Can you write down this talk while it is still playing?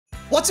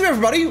What's up,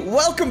 everybody?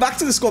 Welcome back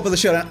to the Squad Builder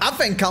Showdown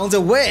Advent calendar,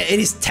 where it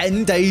is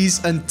 10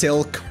 days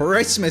until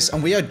Christmas,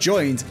 and we are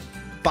joined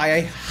by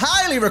a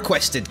highly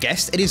requested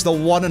guest. It is the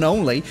one and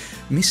only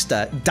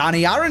Mr.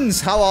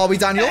 DannyAarons. How are we,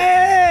 Daniel?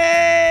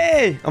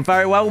 Hey! I'm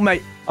very well,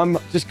 mate. I'm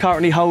just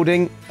currently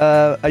holding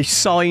a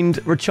signed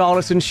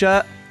RICHARLISON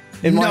shirt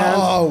in my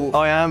hand.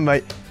 I am,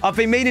 mate. I've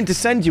been meaning to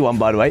send you one,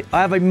 by the way. I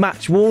have a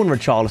match-worn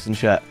RICHARLISON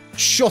shirt.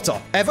 Shut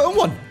up. Everton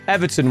one?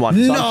 Everton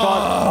one.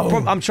 No!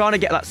 So I'm trying to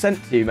get that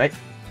sent to you, mate.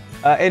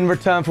 In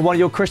return for one of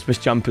your Christmas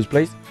jumpers,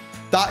 please.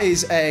 That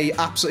is a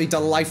absolutely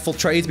delightful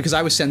trade, because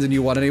I was sending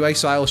you one anyway,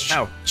 so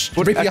I'll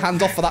rip your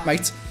hand off for that,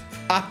 mate.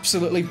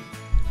 Absolutely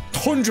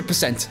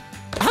 100%.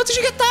 How did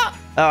you get that?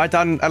 I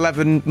done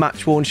 11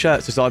 match-worn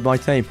shirts aside my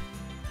team.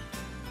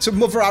 So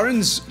Mother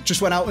Aarons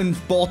just went out and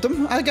bought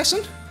them, I'm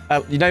guessing?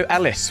 You know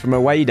Ellis from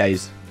Away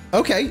Days?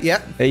 Okay,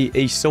 yeah.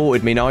 He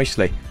sorted me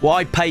nicely. Well,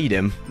 I paid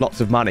him lots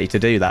of money to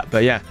do that,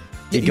 but yeah.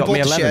 He got me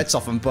 11. The shirts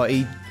off him, but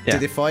he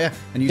did it for you,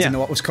 and you didn't know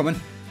what was coming.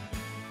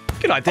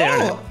 Good idea,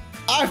 isn't it?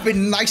 I've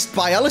been niced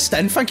by Ellis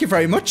then. Thank you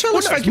very much,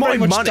 Ellis. Well, Thank you very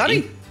much, money.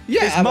 Danny.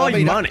 Yeah, it's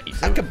my money.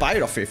 I could buy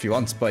it off you if you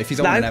want, but if you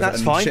don't want an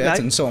Everton shirt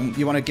and so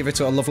you want to give it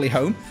to a lovely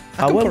home,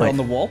 I can put it on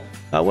the wall.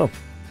 I will.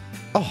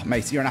 Oh,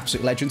 mate, you're an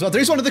absolute legend. Well,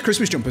 there is one of the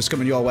Christmas jumpers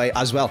coming your way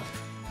as well.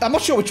 I'm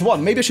not sure which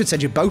one. Maybe I should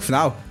send you both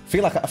now. I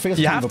feel like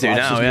you have to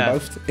now, yeah.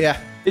 Both. Yeah.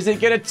 Is it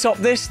going to top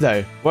this,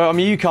 though? Well, I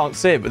mean, you can't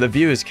see it, but the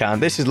viewers can.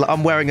 This is,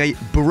 I'm wearing a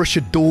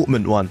Borussia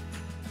Dortmund one.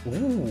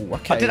 Ooh,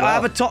 okay. I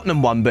have a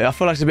Tottenham one, but I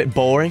feel like it's a bit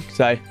boring,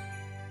 so...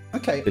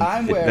 Okay,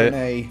 I'm wearing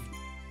a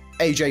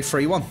AJ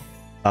Free one.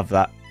 Love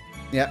that.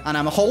 Yeah, and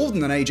I'm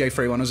holding an AJ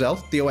Free one as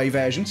well, the away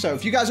version. So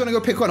if you guys want to go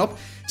pick one up,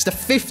 it's the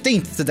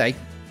 15th today.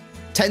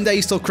 10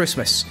 days till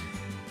Christmas.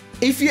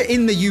 If you're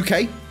in the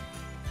UK,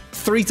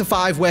 3 to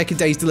 5 working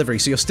days delivery,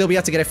 so you'll still be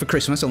able to get it for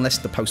Christmas unless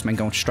the postmen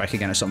go on strike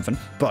again or something.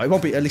 But it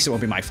won't be, at least it won't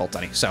be my fault,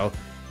 Danny. So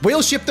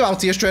we'll ship them out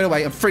to you straight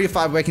away in 3 to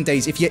 5 working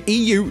days. If you're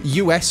EU,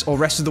 US, or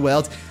rest of the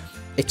world,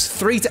 it's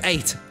 3 to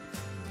 8.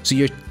 So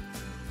you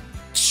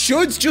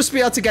should just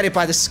be able to get it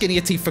by the skin of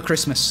your teeth for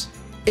Christmas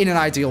in an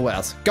ideal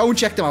world. Go and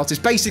check them out. It's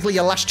basically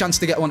your last chance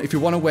to get one if you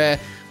want to wear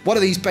one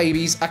of these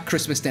babies at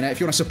Christmas dinner.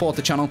 If you want to support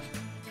the channel,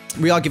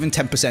 we are giving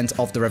 10%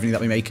 of the revenue that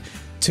we make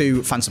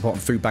to fan support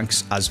and food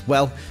banks as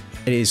well.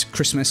 It is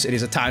Christmas. It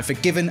is a time for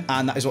giving,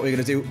 and that is what we're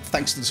going to do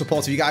thanks to the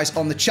support of you guys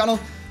on the channel.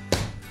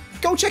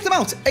 Go check them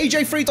out.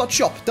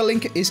 ajfree.shop. The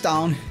link is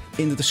down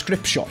in the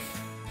description.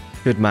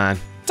 Good man.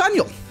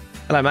 Daniel.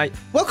 Hello, mate.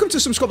 Welcome to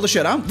some Squad Builder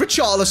Showdown.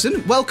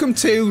 RICHARLISON, welcome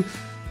to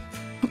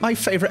my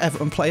favourite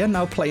Everton player,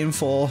 now playing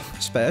for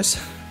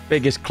Spurs.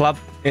 Biggest club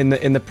in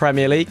the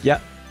Premier League, yeah.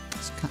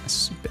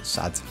 It's a bit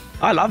sad.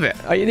 I love it.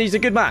 He's a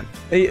good man.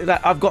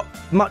 I've got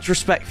much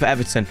respect for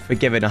Everton for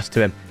giving us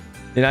to him.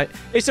 You know,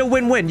 it's a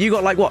win-win. You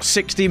got, like, what,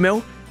 60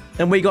 mil?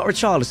 And we got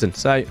RICHARLISON,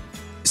 so...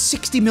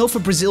 60 mil for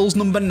Brazil's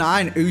number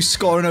 9, who's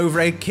scoring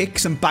overhead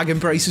kicks and bagging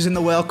braces in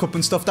the World Cup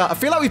and stuff. I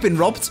feel like we've been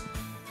robbed.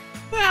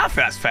 Well, I think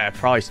that's fair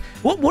price.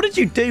 What did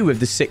you do with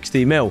the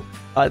 60 mil?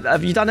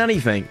 Have you done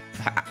anything?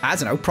 I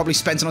don't know. Probably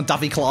spent it on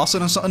Davy Klaassen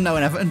or something,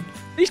 knowing Everton.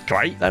 He's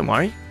great, don't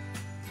worry.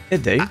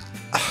 He'd do.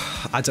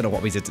 I don't know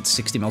what we did at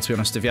 60 mil, to be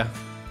honest with you.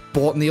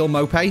 Bought Neil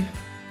Mopay.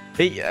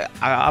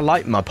 I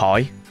like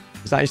Mapai.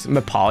 Is that his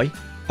Mapai?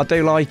 I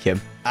do like him.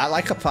 I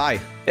like a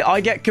pie.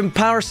 I get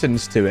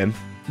comparisons to him.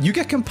 You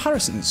get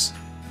comparisons?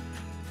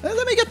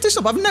 Let me get this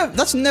up.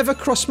 That's never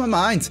crossed my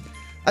mind.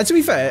 And to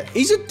be fair,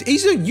 he's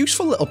a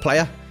useful little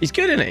player. He's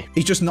good, isn't he?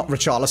 He's just not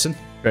RICHARLISON.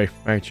 True,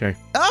 very true.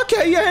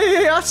 Okay,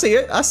 yeah, I see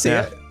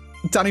it.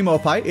 Danny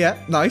Mopay,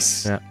 yeah,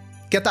 nice. Yeah.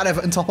 Get that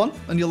Everton top on,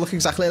 and you'll look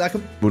exactly like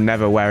him. Will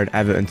never wear an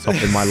Everton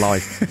top in my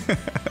life.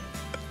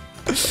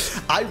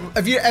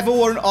 Have you ever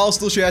worn an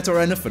Arsenal shirt or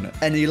anything?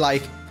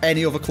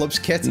 Any other club's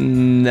kit?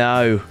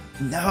 No.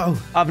 No.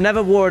 I've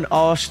never worn an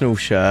Arsenal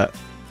shirt.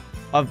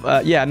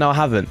 Yeah, no, I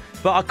haven't.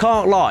 But I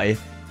can't lie.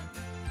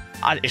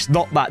 It's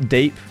not that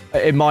deep,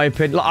 in my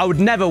opinion. Like, I would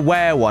never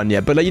wear one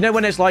yet. But like, you know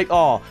when it's like,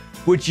 oh,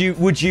 would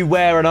you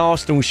wear an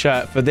Arsenal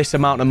shirt for this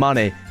amount of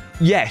money?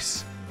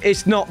 Yes.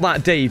 It's not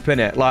that deep,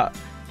 innit? Like,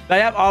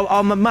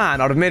 I'm a man,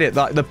 I'll admit it.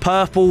 Like, the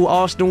purple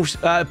Arsenal,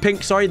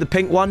 the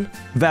pink one,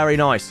 very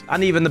nice.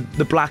 And even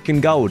the black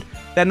and gold.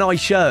 They're nice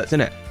shirts,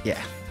 innit?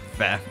 Yeah,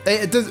 fair.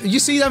 You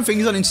see them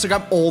things on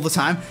Instagram all the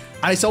time,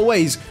 and it's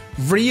always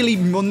really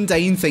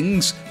mundane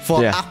things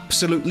for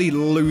absolutely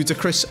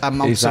ludicrous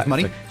amounts of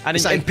money.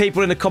 And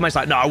people in the comments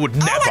like, no, I would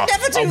never. I would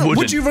never do that.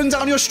 Would you run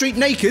down your street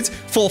naked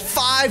for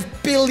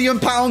 £5 billion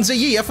a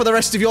year for the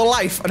rest of your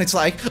life? And it's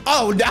like,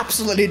 oh,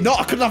 absolutely not.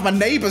 I couldn't have my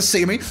neighbours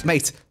see me.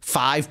 Mate,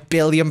 £5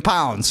 billion.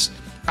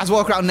 I'd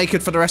walk around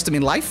naked for the rest of my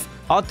life.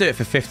 I'd do it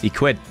for 50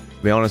 quid,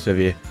 to be honest with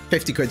you.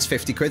 50 quid's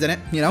 50 quid, innit?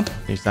 You know?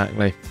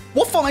 Exactly.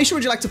 What formation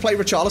would you like to play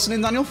RICHARLISON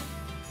in, Daniel?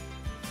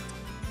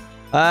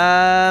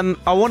 I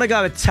want to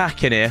go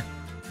attacking here.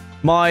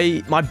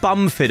 My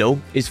bum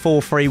fiddle is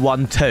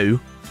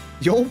 4-3-1-2.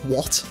 Your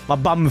what? My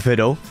bum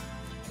fiddle,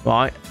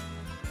 right?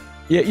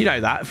 Yeah, you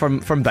know that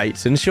from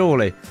Bateson,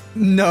 surely.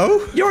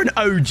 No. You're an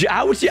OG.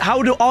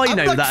 How do I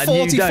know I'm like that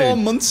and you 44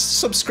 don't? months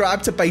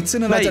subscribed to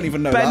Bateson and I don't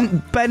even know that.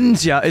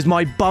 Benzia is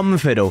my bum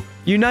fiddle.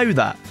 You know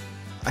that?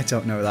 I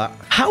don't know that.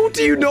 How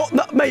do you not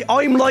know? Mate,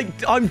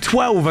 I'm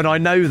 12 and I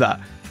know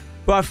that.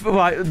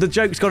 Right, the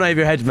joke's gone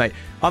over your head, mate.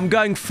 I'm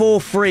going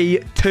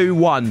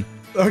 4-3-2-1.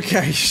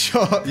 Okay,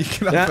 sure. You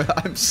can have it.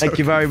 I'm so Thank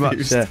you very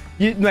confused. much.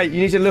 Mate,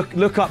 you need to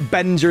look up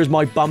Benzia as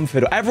my bum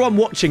fiddle. Everyone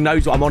watching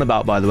knows what I'm on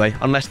about, by the way,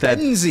 unless they're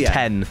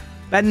 10.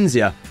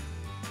 Benzia.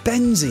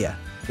 Benzia.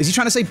 Is he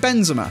trying to say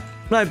Benzema?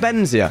 No,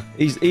 Benzia.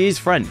 He is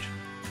French.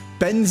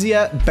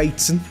 Benzia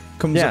Bateson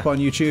comes up on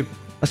YouTube.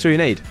 That's all you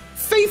need.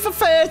 FIFA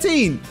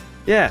 13.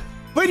 Yeah.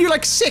 When you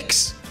like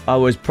 6? I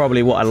was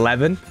probably, what,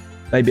 11?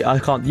 Maybe, I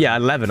can't, yeah,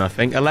 11, I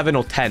think. 11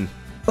 or 10.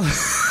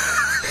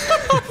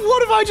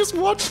 What have I just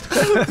watched?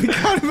 We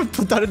can't even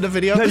put that in the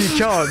video. No, you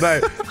can't,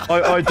 no.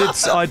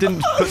 I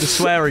didn't put the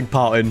swearing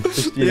part in,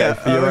 just, you know,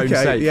 for your own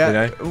sake, you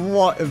know.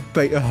 What a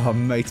oh,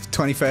 mate,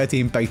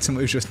 2013 Bateson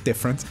was just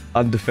different.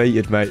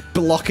 Undefeated, mate.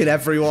 Blocking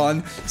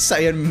everyone,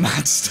 saying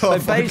mad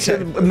stuff.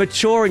 Bateson,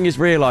 maturing is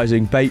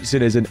realising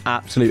Bateson is an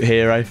absolute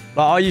hero. Like,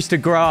 I used to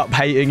grow up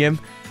hating him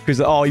because,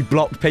 he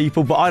blocked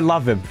people, but I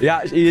love him.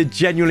 He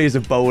genuinely is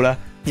a bowler.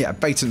 Yeah,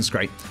 Bateson's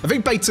great. I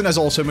think Bateson has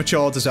also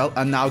matured as well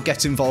and now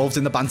gets involved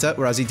in the banter,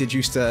 whereas he did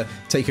used to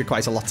take it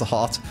quite a lot to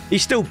heart. He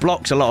still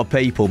blocks a lot of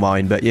people,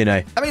 mine, but you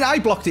know. I mean, I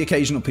block the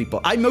occasional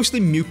people. I mostly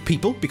mute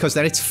people because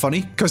then it's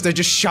funny, because they're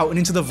just shouting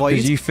into the void.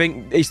 You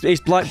think it's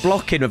like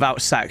blocking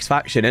without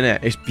satisfaction, isn't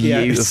it? It's beautiful.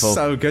 Yeah, it's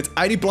so good.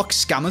 I only block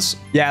scammers.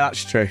 Yeah,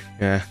 that's true.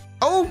 Yeah.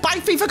 Oh, buy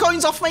FIFA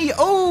coins off me.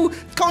 Oh,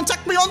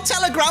 contact me on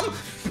Telegram.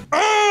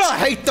 Oh, I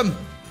hate them.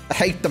 I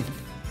hate them.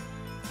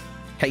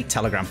 Hate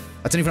Telegram.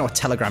 I don't even know what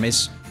Telegram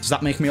is. Does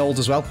that make me old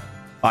as well?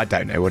 I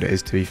don't know what it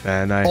is, to be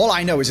fair, no. All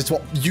I know is it's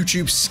what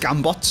YouTube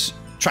scam bots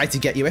try to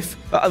get you with.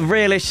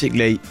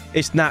 Realistically,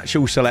 it's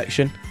natural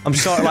selection. I'm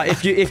sorry,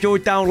 like, if you're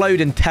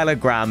downloading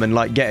Telegram and,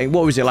 like, getting,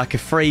 what was it, like a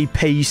free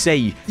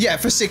PC? Yeah,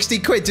 for 60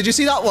 quid. Did you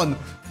see that one?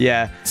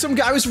 Yeah. Some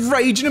guy was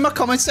raging in my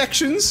comment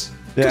sections.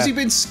 Because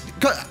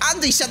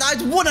Andy said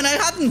I'd won and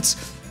I hadn't.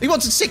 He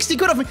wanted 60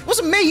 quid off me. It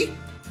wasn't me.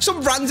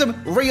 Some random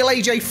real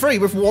AJ free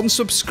with 1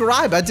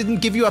 subscriber didn't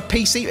give you a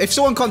PC. If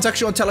someone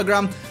contacts you on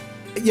Telegram,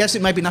 yes,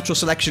 it might be natural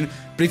selection,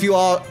 but if you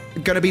are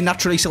going to be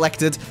naturally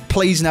selected,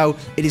 please know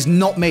it is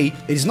not me.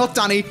 It is not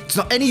Danny. It's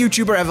not any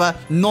YouTuber ever.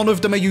 None of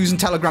them are using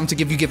Telegram to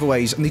give you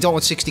giveaways, and they don't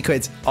want 60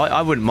 quid.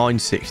 I wouldn't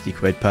mind 60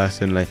 quid,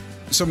 personally.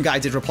 Some guy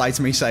did reply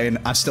to me saying,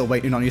 I'm still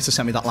waiting on you to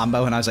send me that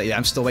Lambo, and I was like, yeah,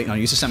 I'm still waiting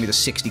on you to send me the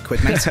 60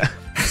 quid, mate.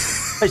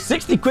 Hey,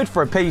 60 quid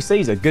for a PC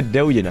is a good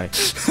deal, you know.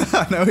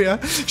 I know, yeah.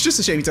 It's just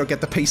a shame you don't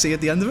get the PC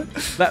at the end of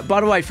it. By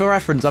the way, for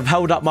reference, I've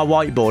held up my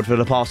whiteboard for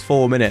the past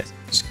 4 minutes.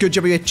 It's a good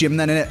job you hit Jim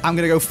then, innit? I'm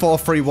going to go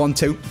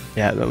 4-3-1-2.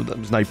 Yeah, there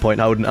was no point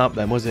holding it up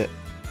then, was it?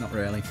 Not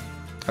really.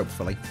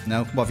 Hopefully.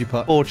 No? What have you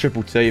put?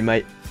 4-2-2,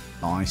 mate.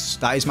 Nice.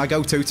 That is my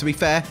go-to, to be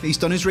fair. He's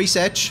done his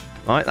research.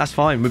 All right, that's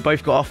fine. We've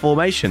both got our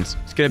formations.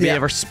 It's going to be a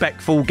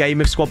respectful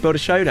game of Squad Builder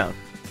Showdown.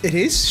 It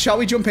is. Shall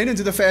we jump in and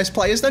do the first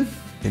players then?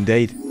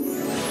 Indeed.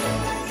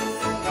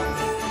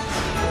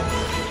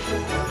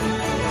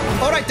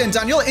 All right then,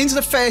 Daniel, into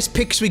the first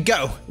picks we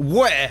go,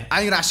 where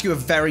I'm going to ask you a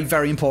very,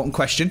 very important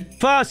question.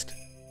 First.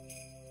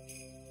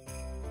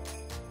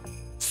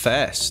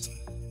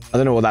 I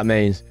don't know what that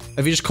means.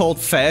 Have you just called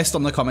first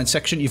on the comment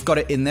section? You've got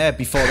it in there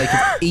before they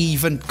can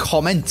even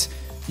comment.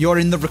 You're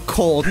in the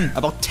recording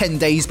about 10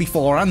 days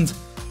beforehand.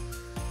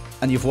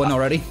 And you've won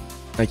already.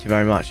 Thank you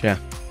very much, yeah.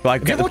 Do I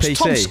get the PC?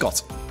 Tom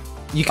Scott?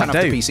 You can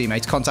have the PC,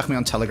 mate. Contact me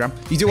on Telegram.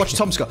 You do watch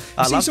Tom Scott.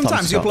 You see,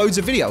 sometimes he uploads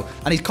a video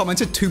and he's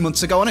commented 2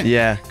 months ago on it.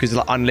 Yeah, because it's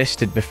like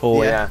unlisted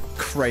before. Yeah.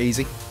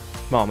 Crazy.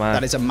 Oh, man.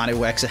 That is a man who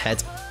works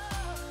ahead.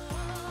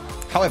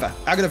 However,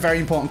 I got a very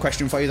important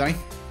question for you, Danny.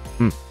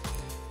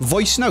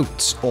 Voice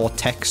notes or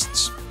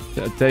texts?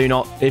 Do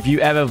not. If you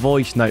ever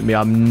voice note me,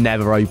 I'm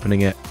never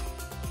opening it.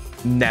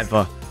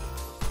 Never.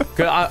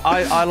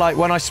 I like,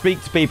 when I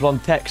speak to people on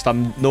text,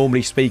 I'm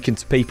normally speaking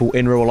to people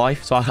in real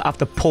life, so I have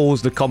to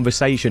pause the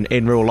conversation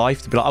in real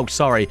life to be like, oh,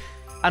 sorry.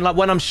 And like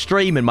when I'm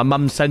streaming, my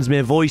mum sends me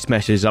a voice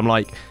message. I'm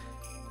like,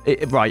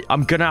 right,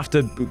 I'm gonna have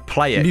to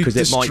play it because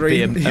it might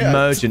be an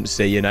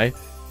emergency, you know.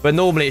 But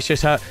normally it's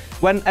just her.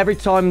 Every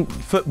time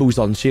football's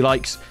on, she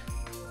likes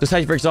to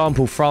say, for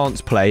example,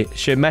 France play.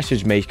 She'll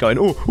message me going,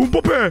 oh,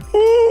 Mbappe,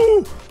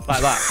 oh,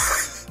 like that.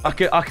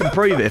 I can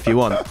prove it if you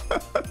want.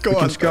 Go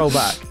on. Can scroll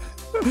back.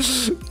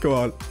 Go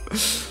on.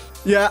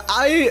 Yeah,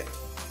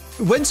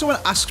 when someone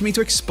asks me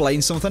to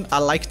explain something, I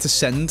like to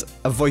send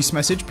a voice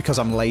message because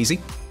I'm lazy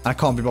and I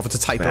can't be bothered to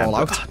type it all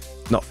out.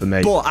 Not for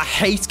me. But I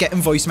hate getting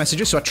voice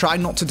messages, so I try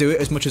not to do it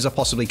as much as I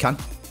possibly can.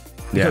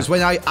 Because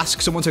when I ask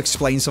someone to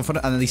explain something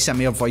and then they send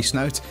me a voice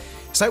note,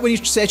 it's like when you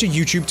search a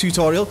YouTube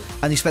tutorial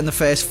and you spend the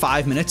first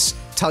 5 minutes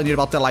telling you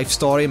about their life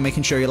story and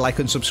making sure you like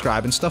and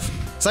subscribe and stuff.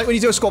 It's like when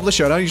you do a Squad Builder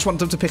Showdown, you just want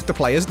them to pick the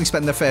players and they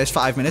spend the first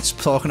 5 minutes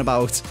talking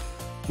about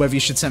whether you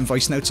should send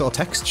voice notes or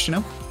texts, you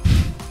know?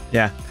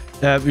 Yeah.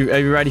 Are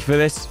you ready for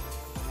this?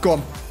 Go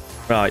on.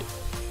 Right.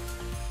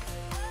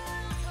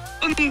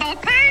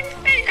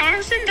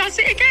 Richarlison does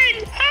it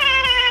again.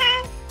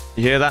 Ah!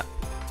 You hear that?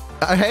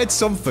 I heard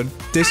something.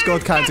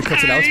 Discord kind of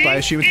cut it out, but I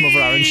assume it's Mother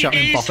Aaron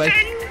shouting He's Mbappe.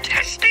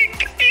 fantastic.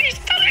 He's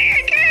done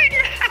it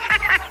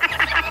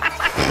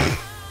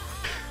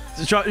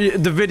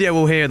again. The video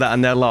will hear that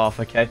and they'll laugh,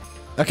 okay?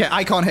 Okay,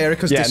 I can't hear it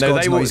because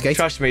Discord's they will, noise gate.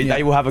 trust me,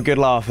 they will have a good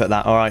laugh at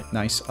that, all right?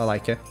 Nice, I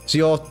like it. So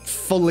you're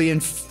fully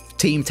in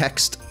team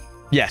text?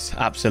 Yes,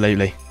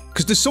 absolutely.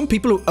 Because there's some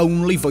people who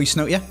only voice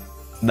note you.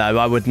 No,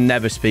 I would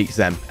never speak to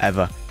them,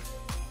 ever.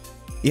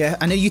 Yeah,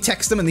 I know you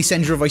text them and they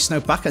send you a voice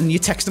note back, and you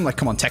text them like,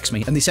 come on, text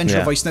me. And they send you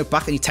a voice note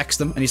back and you text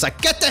them and he's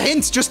like, get the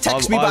hint, just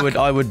text me back.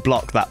 I would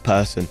block that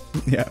person.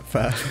 Yeah,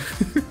 fair.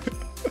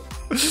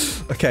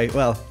 Okay,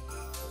 well,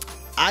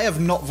 I have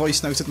not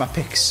voice noted my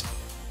picks.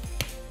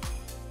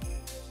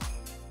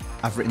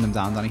 I've written them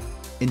down, Danny.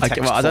 In text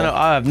Okay, well, I don't know.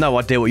 I have no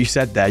idea what you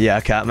said there. Yeah,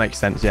 okay, that makes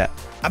sense. Yeah.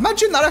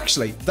 Imagine that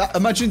actually.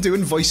 Imagine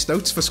doing voice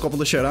notes for Squad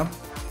Builder Showdown.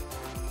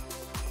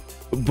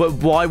 But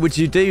why would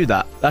you do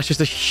that? That's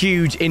just a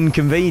huge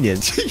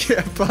inconvenience.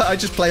 Yeah, but I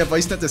just play a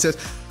voice note that says,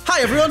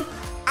 "Hi everyone,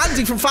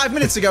 Andy from 5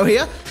 minutes ago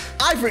here.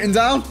 I've written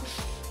down."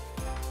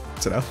 I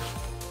don't know.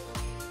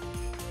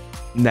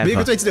 Never. Be a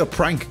good way to do a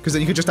prank, because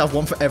then you could just have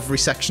one for every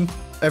section,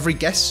 every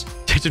guess.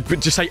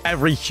 Just say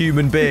every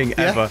human being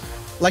ever.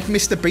 Like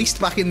Mr.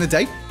 Beast back in the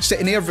day,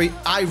 sitting here,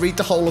 I read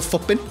the whole of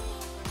Footbin.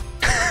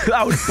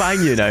 That would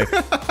bang, you know.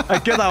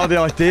 I'd get that on the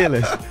idea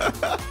list.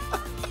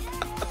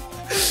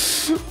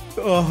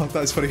 Oh,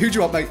 that's funny. Who do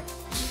you want, mate?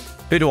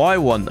 Who do I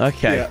want?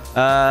 Okay.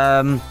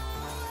 Yeah.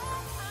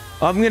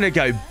 I'm going to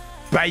go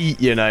bait,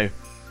 you know.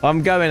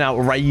 I'm going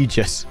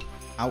outrageous.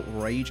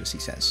 Outrageous, he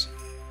says.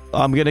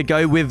 I'm going to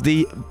go with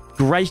the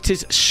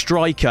greatest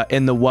striker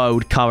in the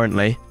world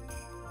currently,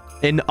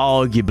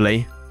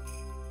 inarguably,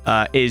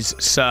 is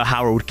Sir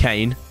Harold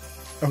Kane.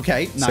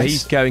 Okay, nice. So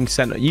he's going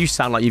centre. You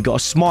sound like you've got a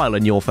smile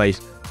on your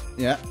face.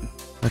 Yeah.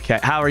 Okay,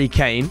 Harry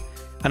Kane.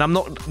 And I'm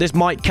not... This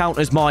might count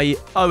as my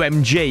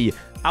OMG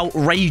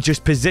outrageous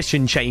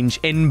position change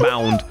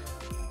inbound.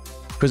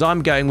 Because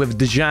I'm going with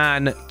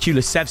Dejan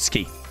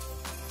Kulusevski.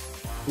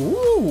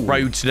 Ooh.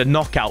 Road to the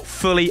knockout.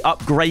 Fully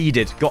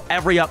upgraded. Got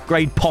every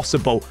upgrade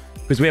possible.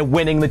 Because we're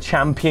winning the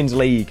Champions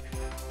League.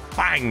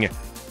 Bang!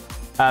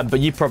 But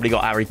you've probably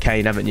got Harry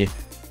Kane, haven't you?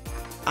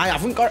 I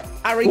haven't got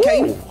Harry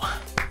Kane.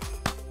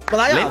 But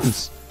I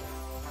have.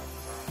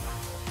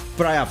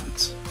 But I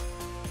haven't.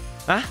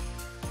 Huh?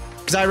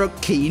 Because I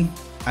wrote Keane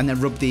and then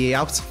rubbed the E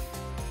out.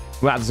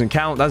 Well, that doesn't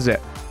count, does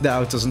it?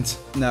 No, it doesn't.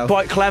 No.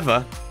 Quite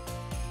clever.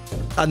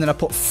 And then I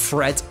put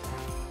Fred.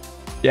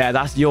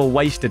 Yeah, you're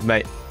wasted,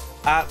 mate.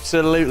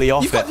 Absolutely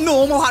off You've got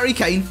normal Harry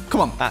Kane. Come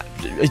on.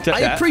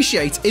 I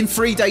appreciate in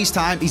 3 days'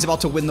 time he's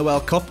about to win the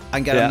World Cup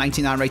and get a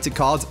 99 rated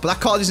card, but that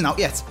card isn't out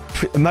yet.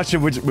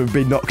 Imagine we'd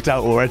be knocked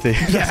out already.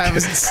 Yeah,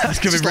 that's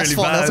going to be really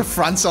bad. To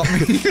France on me.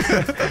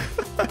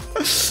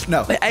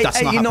 No,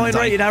 that's not 89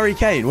 rated Harry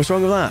Kane. What's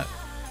wrong with that?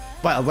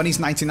 Well, when he's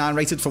 99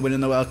 rated for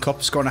winning the World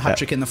Cup, scoring a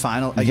hat-trick in the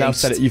final.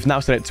 You've now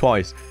said it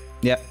twice.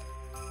 Yeah.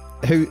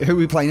 Who are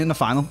we playing in the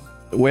final?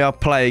 We are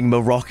playing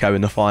Morocco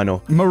in the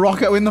final.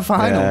 Morocco in the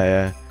final?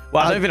 Yeah.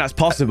 Well, I don't think that's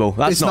possible.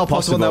 That's not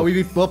possible. No,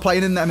 we're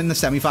playing them in the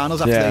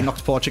semi-finals after they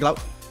knocked Portugal out.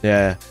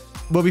 Yeah.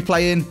 We'll be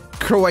playing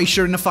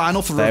Croatia in the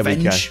final for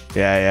revenge.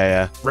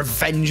 Yeah.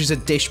 Revenge is a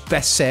dish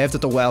best served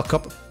at the World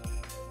Cup.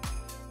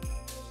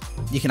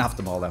 You can have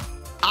them all, though.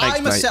 Thanks,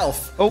 I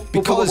myself,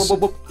 because...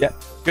 Yeah,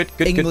 good,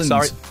 England,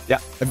 sorry. Yeah.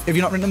 Have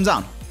you not written them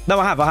down? No,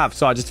 I have.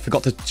 So I just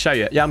forgot to show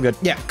you. Yeah, I'm good.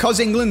 Yeah, because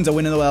England are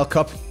winning the World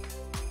Cup,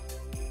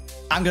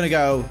 I'm going to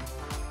go...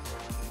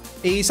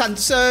 He's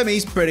handsome,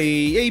 he's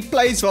pretty, he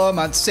plays for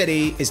Man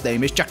City, his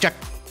name is Jack.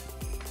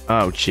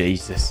 Oh,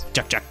 Jesus.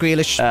 Jack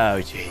Grealish. Oh,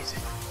 Jesus.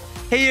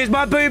 He is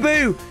my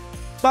boo-boo.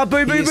 My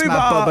boo-boo-boo. He is my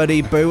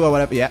bubbity-boo or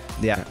whatever. Yeah.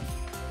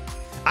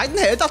 I hadn't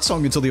heard that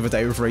song until the other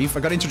day with Reeve.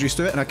 I got introduced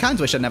to it and I kind of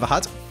wish I never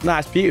had. Nah,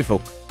 it's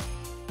beautiful.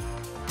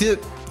 The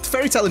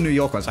Fairy Tale in New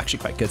York was actually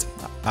quite good.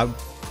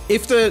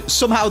 If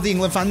somehow the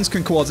England fans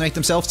can coordinate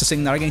themselves to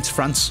sing that against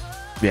France,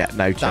 yeah,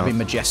 no chance. That'd be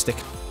majestic.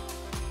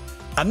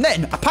 And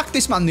then I packed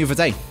this man the other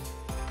day.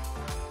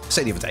 I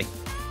say the other day.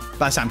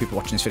 By the time people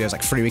watching this video, it was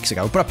like 3 weeks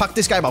ago. But I packed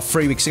this guy about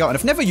 3 weeks ago and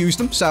I've never used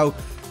him, so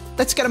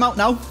let's get him out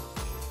now.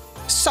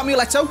 Samuel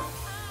Eto'o.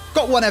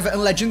 Got one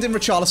Everton legend in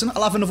Richarlison.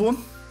 I'll have another one.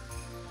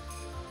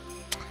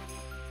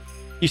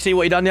 You see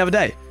what he done the other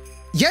day?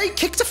 Yeah, he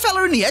kicked a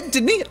fella in the head,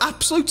 didn't he?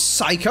 Absolute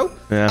psycho.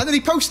 Yeah. And then he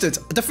posted,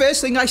 the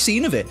first thing I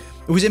seen of it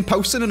was him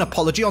posting an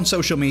apology on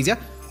social media.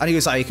 And he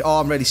was like,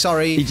 oh, I'm really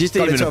sorry. He just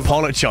didn't even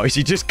apologise.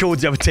 He just called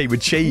the other team a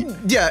cheat.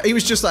 Yeah, he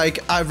was just like,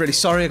 I'm really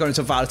sorry. I got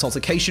into a violent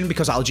altercation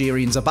because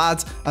Algerians are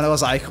bad. And I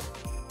was like,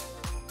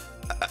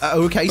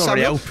 okay, Samuel. Not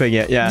really helping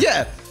it, yeah.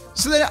 Yeah.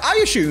 So then I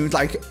assumed,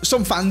 like,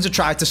 some fans had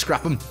tried to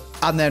scrap him.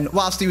 And then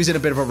whilst he was in a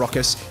bit of a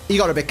ruckus, he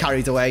got a bit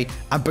carried away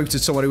and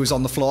booted someone who was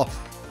on the floor.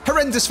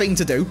 Horrendous thing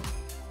to do.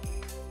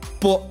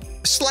 But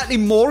slightly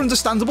more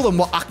understandable than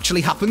what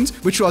actually happened,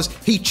 which was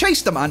he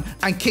chased a man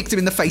and kicked him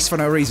in the face for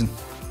no reason.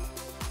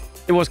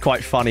 It was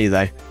quite funny,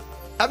 though.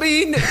 I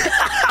mean,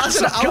 as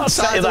an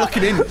outsider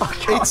looking in,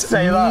 it's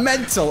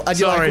mental. And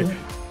you're like,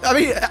 I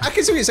mean, I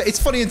can see what you're saying.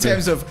 It's funny in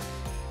terms of,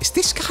 is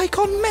this guy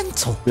gone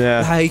mental?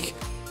 Yeah. Like,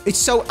 it's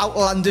so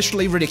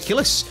outlandishly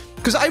ridiculous.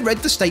 Because I read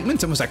the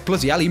statement and was like,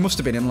 bloody hell, he must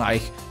have been in,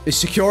 like, his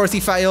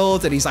security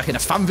failed, and he's, like, in a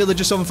fan village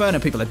or something,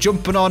 and people are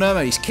jumping on him,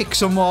 and he's kicked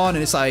someone,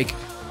 and it's like...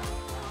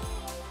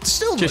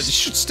 Still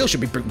should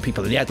be bringing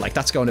people in the head. Like,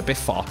 that's going a bit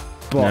far.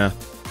 But, Yeah.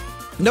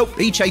 nope,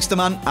 he chased the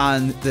man,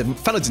 and the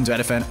fella didn't do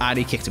anything, and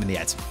he kicked him in the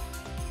head.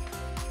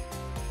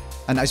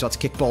 And now he's about to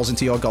kick balls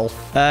into your goal.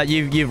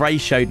 You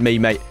ratioed me,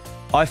 mate.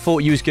 I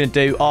thought you was going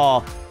to do,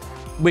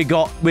 we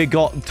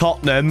got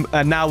Tottenham,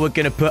 and now we're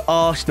going to put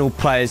Arsenal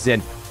players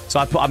in. So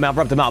I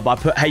rubbed them out, but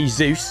I put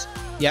Jesus,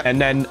 Yep. and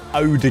then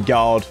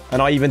Odegaard,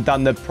 and I even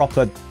done the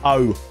proper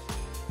O.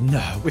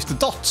 No, with the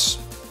dots.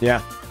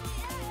 Yeah.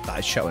 That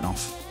is showing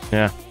off.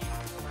 Yeah.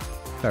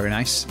 Very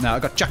nice. Now I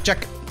got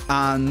Jack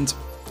and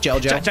Gel.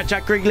 Jack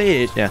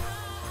Grealish. Yeah.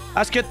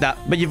 That's good, that.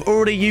 But you've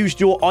already used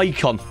your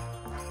icon.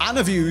 And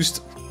I've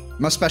used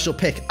my special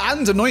pick.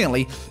 And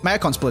annoyingly, my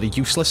icon's bloody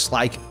useless.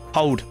 Like,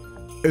 Hold.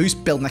 who's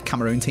building a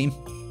Cameroon team?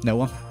 No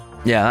one.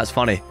 Yeah, that's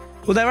funny.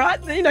 Well,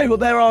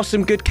 there are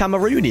some good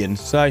Cameroonians,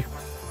 so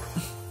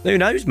who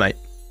knows, mate?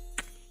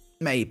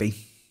 Maybe.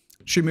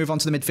 Should we move on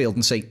to the midfield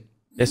and see?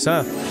 Yes, sir.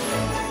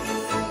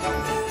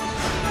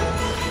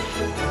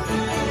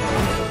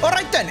 All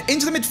right then,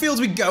 into the midfield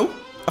we go.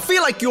 I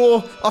feel like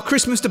our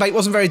Christmas debate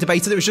wasn't very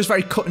debated. It was just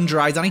very cut and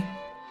dry, Danny.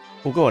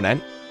 Well, go on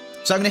then.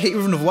 So I'm going to hit you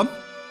with another one.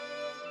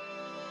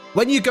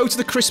 When you go to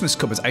the Christmas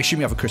cupboard, I assume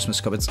you have a Christmas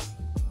cupboard.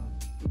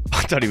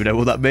 I don't even know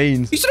what that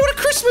means. You don't know what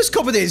a Christmas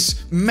cupboard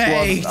is,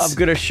 mate. Well, I'm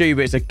going to assume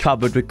it's a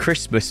cupboard with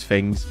Christmas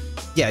things.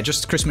 Yeah,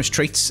 just Christmas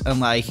treats and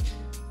like...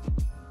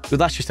 Well,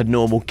 that's just a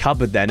normal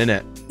cupboard then, isn't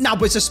it? No,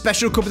 but it's a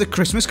special cupboard at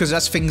Christmas because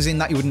there's things in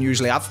that you wouldn't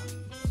usually have.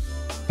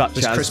 Such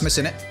There's as, Christmas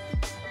in it.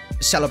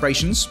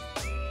 Celebrations.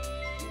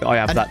 I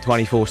have that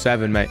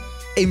 24/7, mate.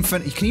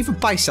 Infant. You can even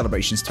buy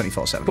celebrations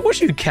 24/7. Of course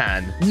you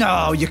can.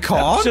 No, you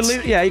can't.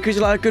 Absolutely, yeah, because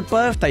you're like a good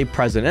birthday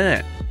present, isn't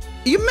it?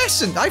 Are you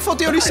messing? I thought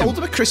they only sold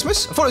them at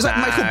Christmas. I thought it was like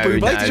Michael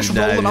Bublé to just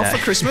roll them out for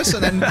Christmas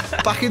and then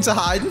back into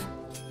hiding.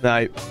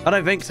 No, I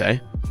don't think so.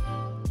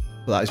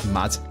 Well, that is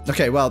mad.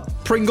 Okay, well,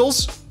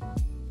 Pringles.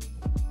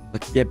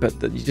 Yeah, but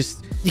you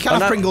just... You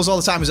can't have Pringles all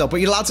the time as well, but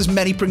you're allowed as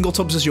many Pringle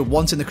tubs as you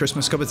want in the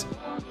Christmas cupboard.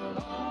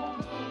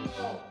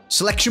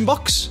 Selection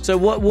box. So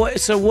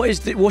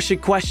what's your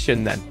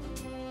question then?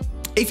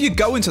 If you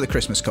go into the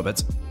Christmas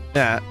cupboard,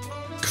 Yeah.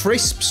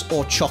 crisps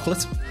or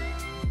chocolate?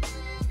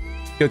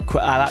 Good.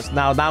 That's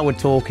now we're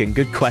talking.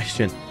 Good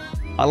question.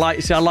 I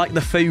like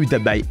the food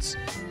debates.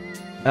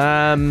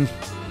 Or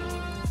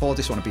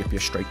this want to be up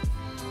your street?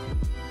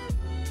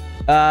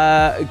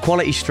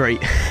 Quality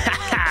Street.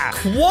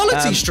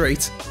 Quality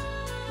Street?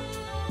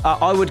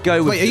 I would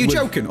go with... Wait, are you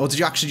joking? Or did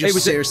you actually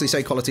just seriously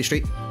say Quality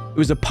Street? It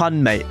was a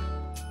pun, mate.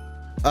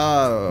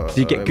 Oh. Did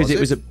you get... Because it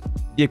was a...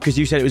 Yeah, because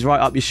you said it was right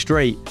up your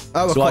street.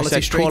 Oh, so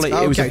Quality Street.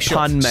 It was a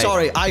pun, mate.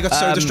 Sorry, I got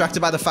so distracted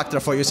by the fact that I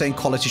thought you were saying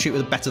Quality Street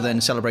was better than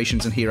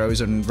Celebrations and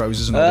Heroes and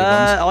Roses and all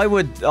the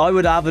ones. I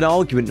would have an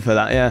argument for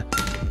that, yeah.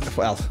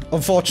 Well,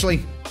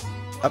 unfortunately,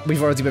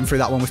 we've already been through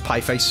that one with Pie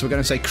Face, so we're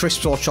going to say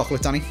crisps or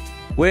chocolate, Danny.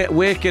 We're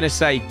going to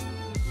say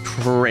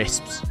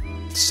crisps.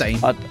 Same.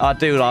 I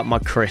do like my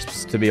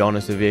crisps, to be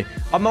honest with you.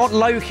 I'm not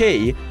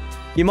low-key.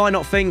 You might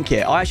not think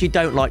it. I actually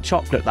don't like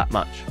chocolate that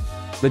much.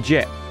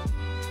 Legit.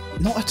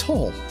 Not at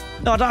all.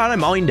 No, I don't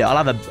mind it.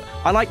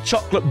 I like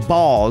chocolate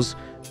bars,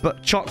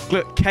 but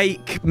chocolate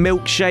cake,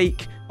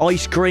 milkshake,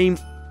 ice cream.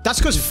 That's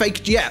because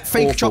fake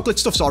chocolate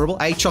stuff's horrible.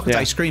 I hate chocolate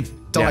ice cream.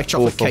 Don't like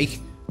chocolate cake,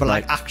 but I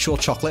like actual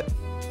chocolate.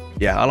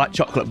 Yeah, I like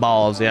chocolate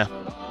bars, yeah.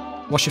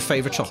 What's your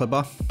favourite chocolate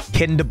bar?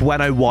 Kinder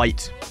Bueno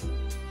White.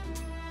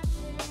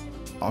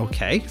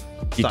 Okay.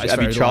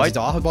 Have you tried?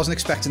 I wasn't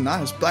expecting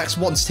that. That's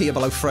one tier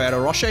below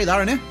Ferrero Rocher,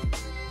 there, isn't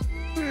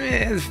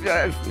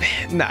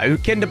it? No,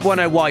 Kinder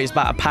Bueno White is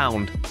about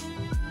 £1.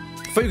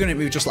 I thought you were going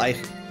to be just like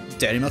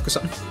Dairy Milk or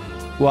something.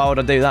 Why would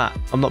I do that?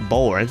 I'm not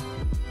boring.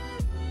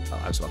 Oh,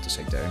 I was about to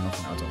say Dairy Milk,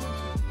 and I don't know.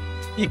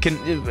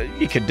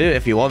 You can do it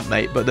if you want,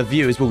 mate, but the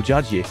viewers will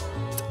judge you.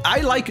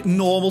 I like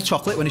normal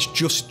chocolate when it's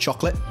just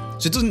chocolate.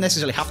 So it doesn't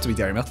necessarily have to be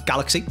Dairy Milk.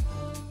 Galaxy.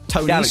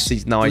 Tony's.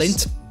 Galaxy's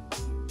nice. Lindt.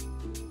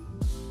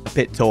 A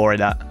bit Tory,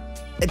 that.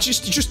 It's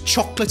just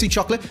chocolatey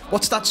chocolate.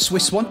 What's that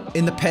Swiss one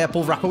in the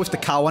purple wrapper with the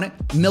cow on it?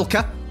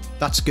 Milka.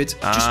 That's good.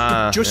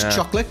 Just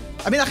chocolate.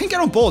 I mean, I can get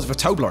on board with a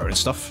Toblerone and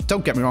stuff.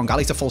 Don't get me wrong. I'll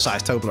eat a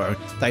full-size Toblerone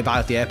they buy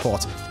at the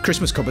airport.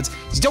 Christmas cupboards.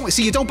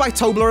 You don't buy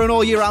Toblerone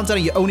all year round,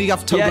 Danny. You only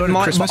have Toblerone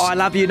at Christmas. I'll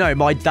have you know,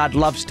 my dad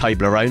loves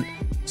Toblerone.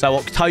 So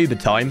October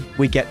time,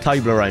 we get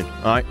Toblerone,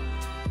 all right?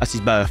 That's his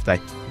birthday.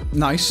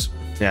 Nice.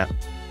 Yeah.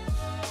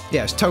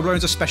 Yes,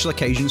 Toblerone's a special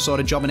occasion sort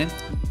of jobbing in.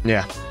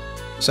 Yeah.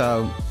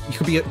 So you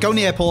could be going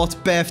to the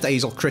airport,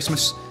 birthdays or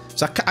Christmas.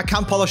 So I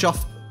can polish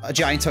off a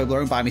giant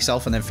Toblerone by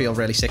myself and then feel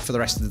really sick for the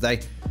rest of the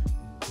day.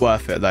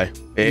 Worth it though.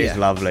 It is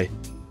lovely.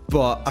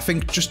 But I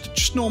think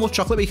just normal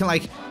chocolate, where you can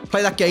like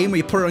play that game where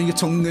you put it on your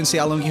tongue and see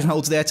how long you can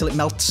hold it there till it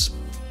melts.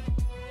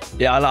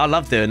 Yeah, I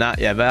love doing that.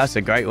 Yeah, but that's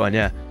a great one.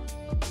 Yeah.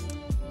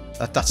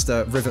 That's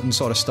the riveting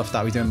sort of stuff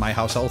that we do in my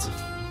household.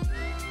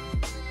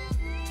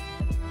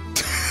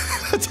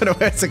 don't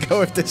know where to go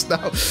with this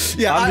now.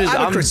 Yeah,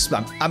 I'm a crisps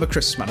man. I'm a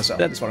crisps man as well,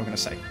 that's what I'm going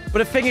to say. But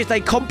the thing is,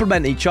 they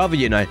complement each other,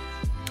 you know.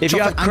 If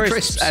Chocolate you have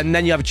crisps and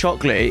then you have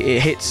chocolate,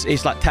 it hits,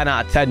 it's like 10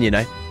 out of 10, you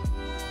know.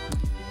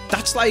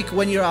 That's like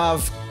when you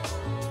have...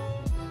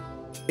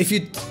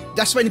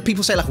 That's when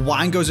people say like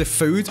wine goes with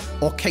food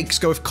or cakes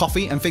go with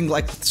coffee and things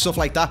like stuff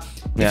like that.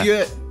 Yeah. If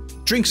you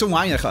drink some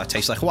wine, you're like, oh, it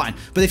tastes like wine.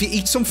 But if you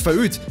eat some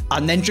food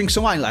and then drink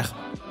some wine, like,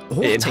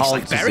 oh, it tastes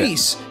like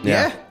berries.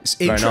 Yeah. It's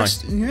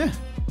interesting. Nice.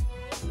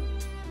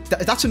 Yeah.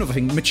 That's another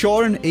thing.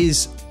 Maturing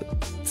is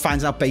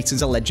finding out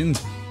Baton's a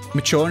legend.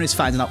 Maturing is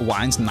finding out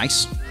wine's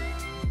nice.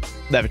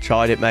 Never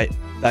tried it, mate.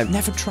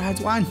 Never tried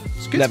wine.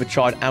 It's good. Never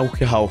tried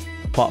alcohol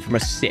apart from a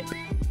sip.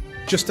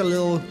 Just a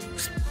little...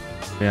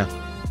 Yeah.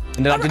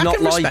 And then I did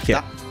not like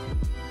it.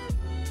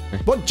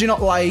 What do you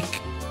not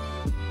like?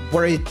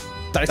 Worried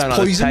that it's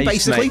poison,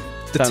 basically?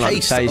 The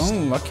taste.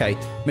 Oh, okay.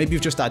 Maybe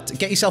you've just had...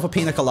 Get yourself a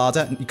pina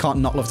colada. And you can't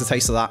not love the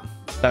taste of that.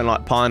 Don't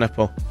like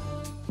pineapple.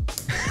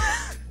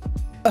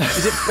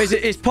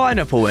 Is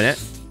pineapple in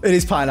it? It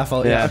is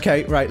pineapple. Yeah.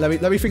 Okay. Right. Let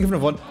me think of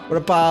another one. What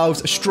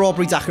about a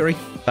strawberry daiquiri?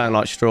 Don't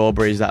like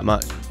strawberries that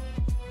much.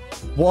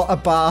 What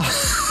about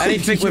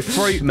anything with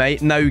fruit,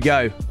 mate? No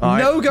go. Right?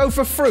 No go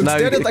for fruit. No,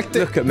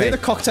 look at me. They're the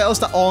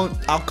cocktails that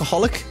aren't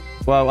alcoholic.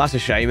 Well, that's a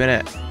shame,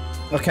 isn't it?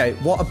 Okay.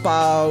 What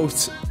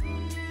about?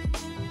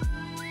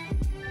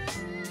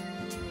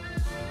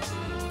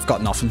 I've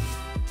got nothing.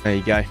 There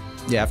you go.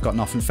 Yeah, I've got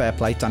nothing. Fair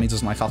play. Danny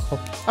doesn't like alcohol.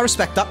 I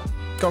respect that.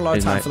 Got a lot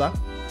of time for that.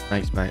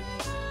 Thanks, mate.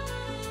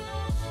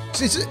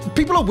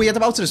 People are weird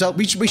about it as well.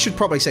 We should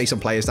probably say some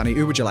players, Danny.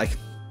 Who would you like?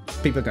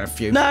 People are going to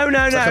fume. No.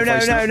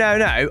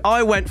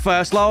 I went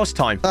first last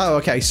time. Oh,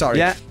 okay. Sorry.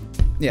 Yeah.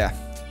 Yeah.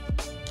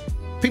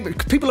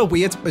 People are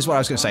weird, is what I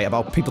was going to say,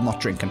 about people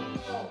not drinking.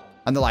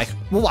 And they're like,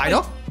 well, why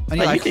not? And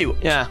you're like, you do,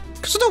 yeah.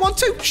 Because I don't want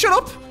to. Shut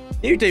up.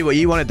 You do what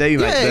you want to do,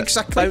 mate. Yeah,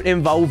 exactly. Don't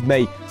involve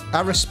me.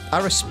 I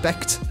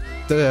respect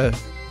the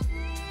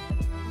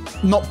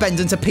not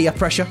bending to peer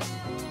pressure.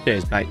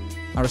 Cheers, mate.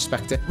 I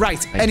respect it.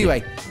 Right.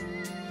 Anyway.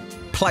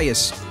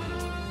 Players.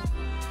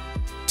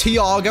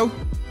 Thiago.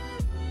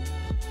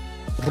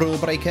 Rule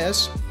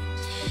breakers.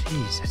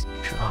 Jesus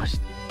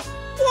Christ.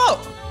 What?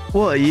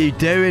 What are you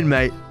doing,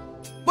 mate?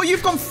 Well,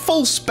 you've gone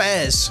full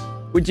Spurs.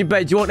 Would you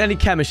bet? Do you want any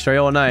chemistry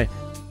or no?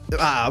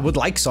 I would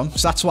like some,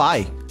 so that's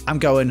why I'm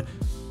going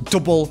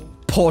double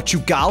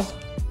Portugal.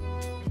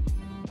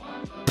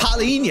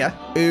 Palhinha,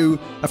 who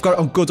I've got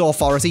on good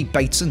authority,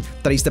 Bateson,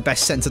 that he's the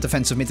best centre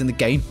defensive mid in the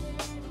game.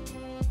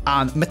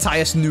 And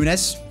Matthias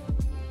Nunes.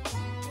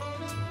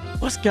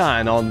 What's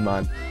going on,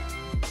 man?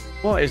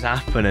 What is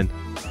happening?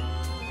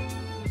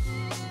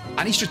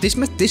 And he's just this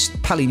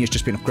Palhinha's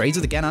just been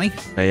upgraded again, hasn't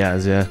he? He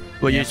has, yeah.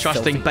 Well, you're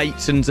trusting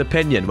Bateson's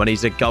opinion when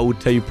he's a gold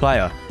 2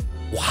 player.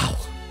 Wow.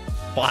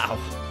 Wow.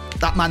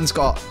 That man's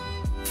got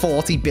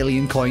 40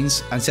 billion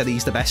coins and said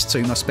he's the best, so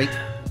he must be.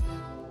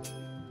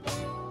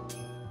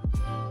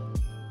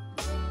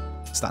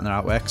 Is that how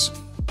it works?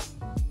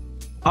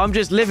 I'm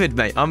just livid,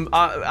 mate. I'm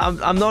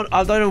not.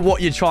 I don't know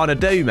what you're trying to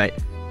do, mate.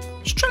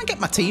 Just trying to get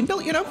my team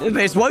built, you know.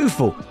 It's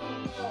woeful.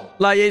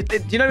 Like,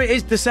 you know, it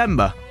is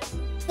December.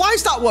 Why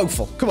is that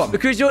woeful? Come on.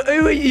 Because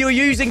you're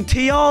using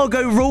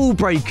Thiago rule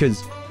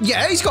breakers.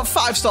 Yeah, he's got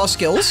 5-star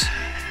skills.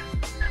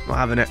 I'm not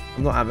having it.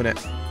 I'm not having it.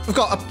 We've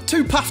got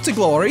 2 Path to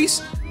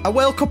Glories, a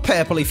World Cup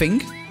purpley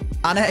thing,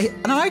 and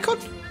an icon.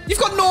 You've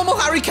got normal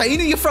Harry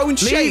Kane and you're throwing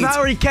shade. Leave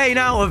Harry Kane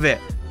out of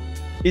it.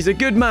 He's a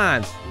good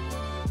man.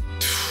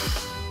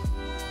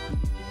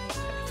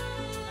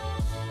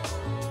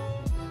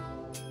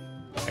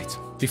 Right.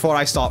 Before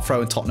I start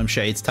throwing Tottenham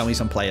shades, tell me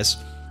some players.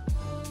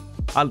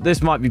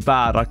 This might be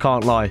bad, I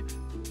can't lie.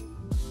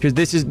 Because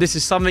this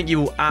is something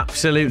you will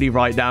absolutely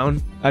write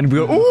down. And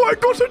we'll go, oh, I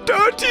got a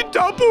dirty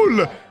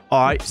double.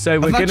 All right, so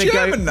we're going to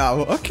go... now.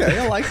 Okay,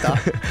 I like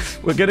that.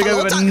 We're going to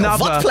go with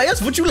another... What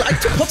players would you like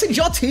to put in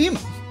your team?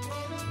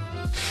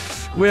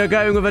 We're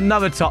going with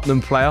another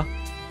Tottenham player.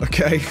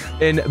 Okay.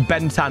 In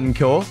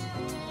Bentancur.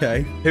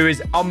 Okay. Who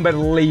is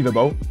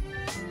unbelievable.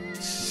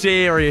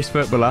 Serious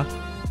footballer.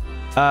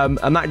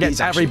 And that gets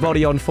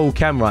everybody on full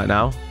chem right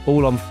now.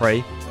 All on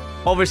free.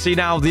 Obviously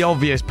now the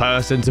obvious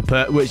person to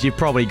put, which you've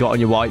probably got on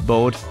your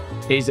whiteboard,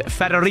 is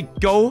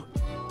Federico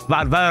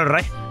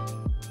Valverde.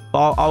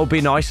 I'll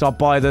be nice. I'll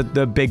buy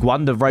the big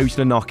one, the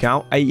Roseland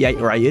knockout. 88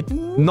 rated.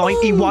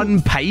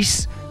 91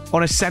 pace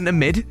on a centre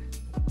mid.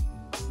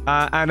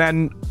 And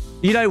then,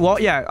 you know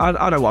what? Yeah,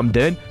 I know what I'm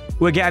doing.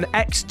 We're getting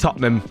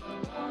ex-Tottenham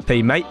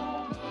teammate,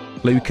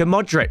 Luka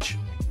Modric.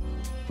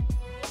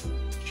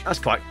 That's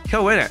quite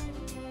cool, isn't it?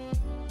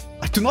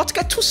 I do not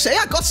get to say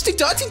I got the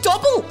dirty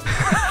double.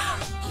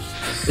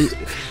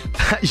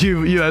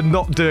 You are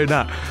not doing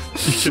that.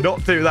 You should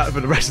not do that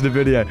for the rest of the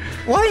video.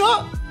 Why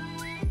not?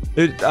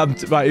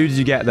 Right, who did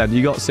you get then?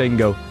 You got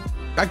single.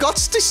 I got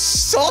this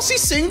saucy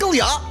single,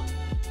 yeah.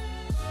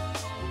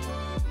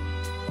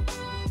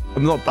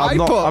 I'm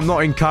not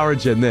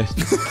encouraging this.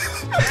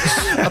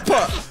 I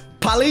put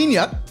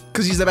Palhinha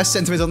because he's the best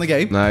centre mid on the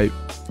game. No.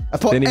 I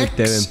put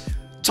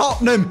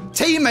Tottenham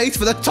teammate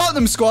for the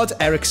Tottenham squad,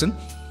 Ericsson.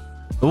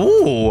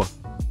 Ooh.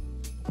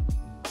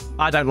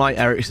 I don't like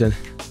Ericsson.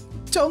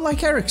 Don't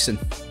like Ericsson?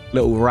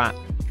 Little rat.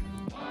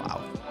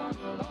 Wow.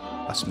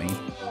 That's mean.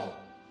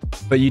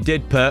 But you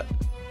did put...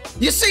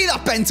 You see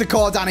that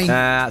Bentacore, Danny?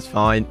 That's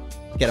fine.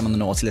 Get him on the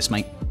naughty list,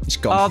 mate. He's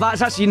gone. Oh,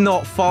 that's actually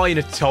not fine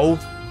at all.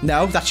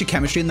 No, that's your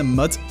chemistry in the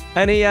mud.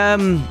 Any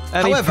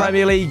However,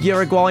 Premier League,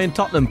 Uruguay and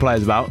Tottenham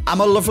players about?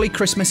 I'm a lovely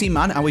Christmassy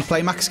man, and we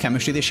play max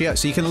chemistry this year,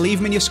 so you can leave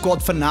him in your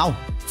squad for now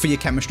for your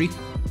chemistry.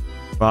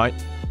 Right.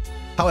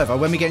 However,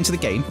 when we get into the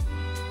game,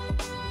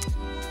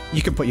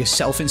 you can put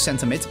yourself in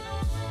centre mid.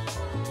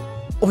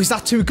 Oh, is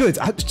that too good?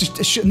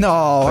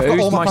 No, I've got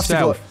all my paths to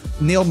go.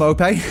 Neil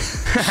Mopey.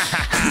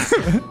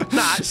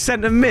 Nah,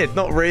 centre mid,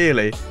 not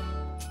really.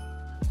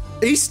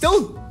 He's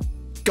still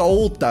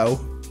gold, though.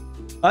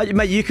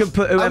 Mate, you can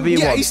put whoever you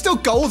want. Yeah, he's still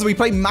gold. We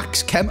play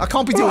max chem. I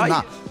can't be doing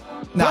that.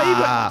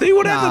 Nah, do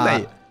whatever,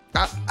 mate.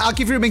 I'll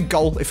give you him in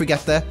goal if we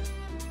get there.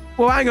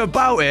 Well, hang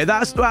about it.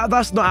 That's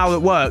not how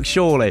it works,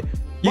 surely.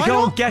 You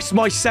can't guess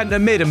my centre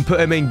mid and put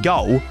him in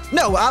goal.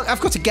 No, I've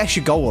got to guess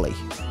your goalie.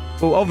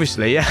 Well,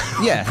 obviously, yeah.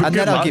 Yeah, and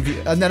then I'll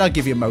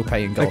give you a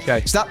Mopey in goal.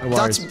 Okay. So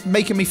that's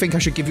making me think I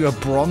should give you a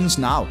bronze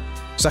now,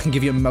 so I can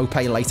give you a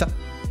Mopey later.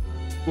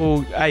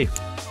 Well, hey,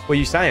 what are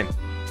you saying?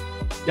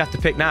 You have to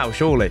pick now,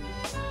 surely.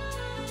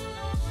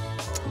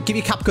 Give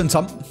you Cap Gun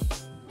Tom.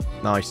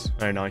 Nice,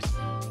 very nice.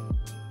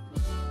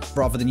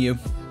 Rather than you.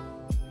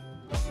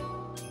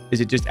 Is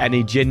it just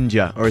any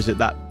ginger, or is it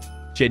that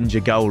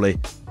ginger goalie?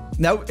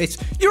 No, it's...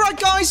 You're right,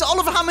 guys.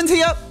 Oliver Hammond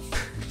here.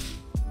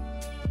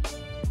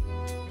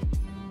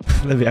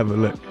 Let me have a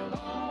look.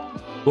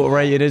 What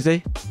rating is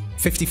he?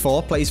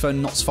 54. Plays for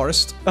Notts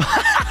Forest.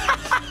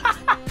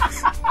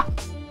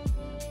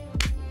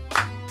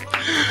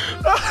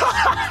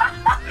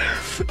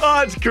 Oh,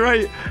 that's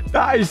great.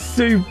 That is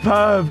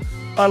superb.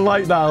 I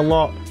like that a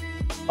lot.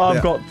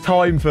 I've got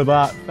time for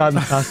that.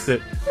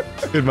 Fantastic.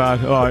 Good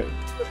man. All right.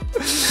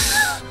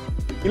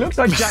 He looks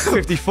like Jack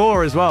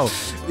 54 as well.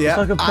 Yeah.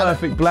 It's like a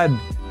perfect blend.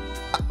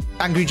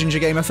 Angry Ginger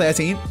Gamer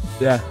 13.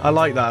 Yeah, I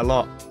like that a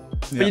lot.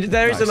 Yeah,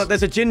 but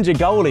there's a ginger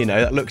goalie,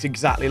 that looks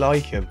exactly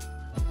like him.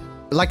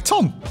 Like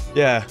Tom?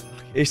 Yeah.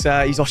 He's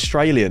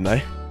Australian,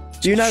 though.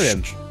 Do you know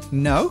him?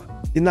 No.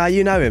 No,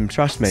 you know him.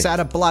 Trust me. Let's have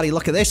a bloody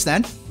look at this,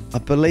 then. I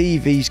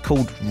believe he's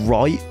called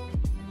Wright.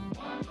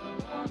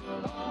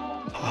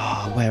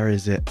 Oh, where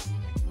is it?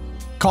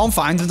 Can't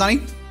find him,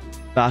 Danny.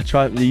 I'll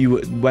try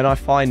when I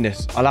find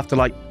this, I'll have to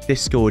like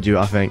Discord you,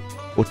 I think,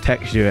 or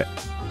text you it.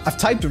 I've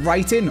typed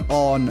right in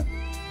on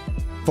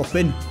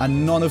Footbin,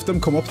 and none of them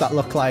come up that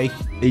look like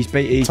he's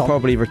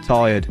probably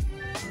retired.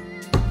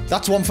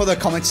 That's one for the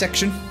comment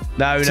section.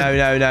 No. Are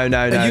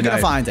you gonna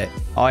find it?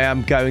 I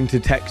am going to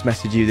text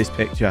message you this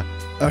picture.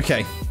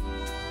 Okay.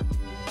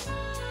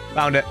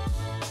 Found it.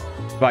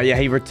 Right, yeah,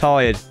 he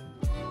retired.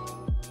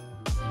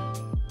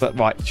 But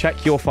right,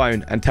 check your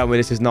phone and tell me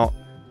this is not.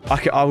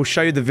 I will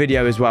show you the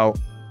video as well.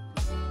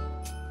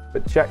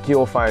 But check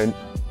your phone.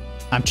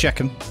 I'm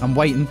checking. I'm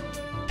waiting.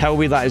 Tell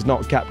me that is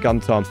not Cap Gun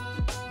Tom.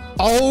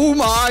 Oh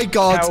my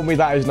god. Tell me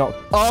that is not.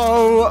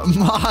 Oh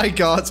my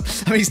god.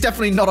 I mean, he's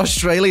definitely not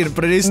Australian,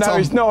 but it is Tom. No,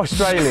 he's not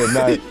Australian,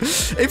 no.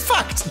 In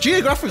fact,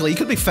 geographically, he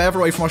could be further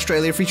away from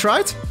Australia if he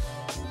tried.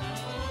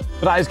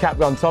 But that is Cap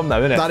Gun Tom, though,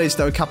 isn't it? That is,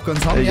 though, Cap Gun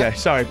Tom, yeah.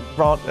 Sorry,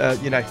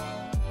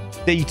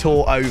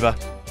 detour over.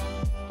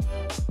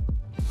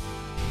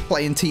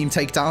 Playing team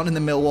takedown in the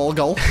Millwall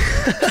goal.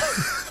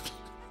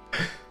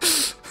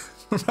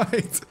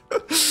 Right.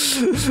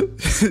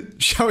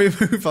 Shall we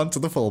move on to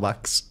the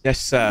fullbacks? Yes,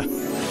 sir.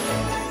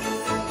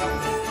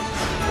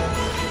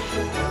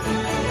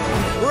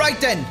 Right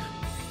then.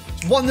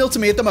 It's 1-0 to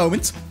me at the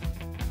moment.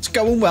 It's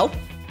going well.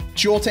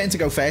 It's your turn to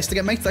go first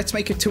again, mate. Let's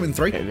make it 2 and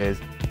 3. It is.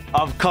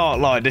 I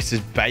can't lie, this is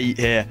bait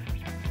here.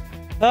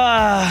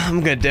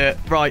 I'm going to do it.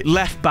 Right,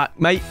 left back,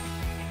 mate.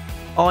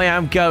 I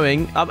am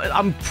going...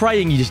 I'm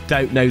praying you just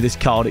don't know this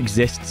card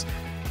exists.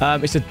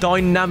 It's a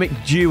dynamic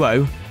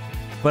duo,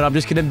 but I'm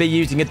just going to be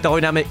using a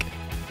dynamic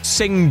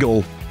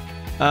single.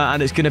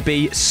 And it's going to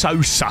be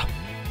Sosa,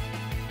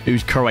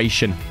 who's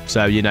Croatian.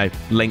 So,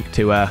 linked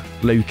to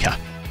Luka.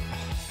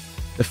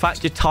 The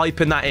fact you're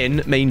typing that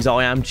in means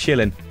I am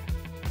chilling.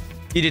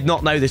 You did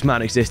not know this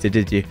man existed,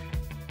 did you?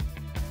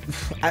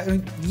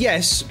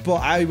 Yes,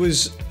 but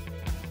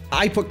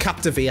I put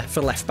Capdevia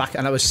for left back,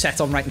 and I was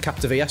set on writing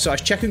Capdevia. So I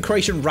was checking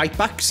Croatian right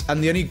backs,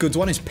 and the only good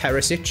one is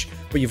Perisic,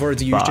 but you've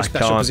already used your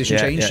special position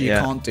change, so you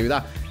can't do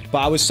that. But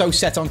I was so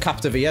set on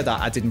Capdevia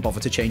that I didn't bother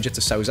to change it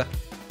to Sosa.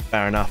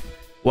 Fair enough.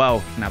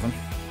 Well,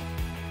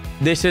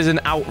 this is an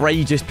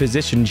outrageous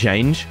position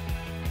change,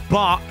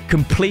 but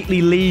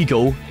completely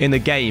legal in the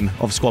game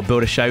of Squad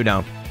Builder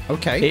Showdown.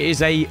 Okay. It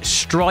is a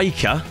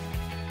striker.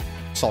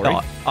 Sorry.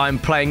 I'm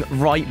playing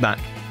right back.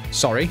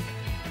 Sorry.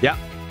 Yeah.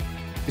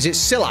 Is it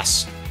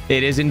Silas?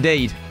 It is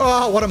indeed.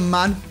 Oh, what a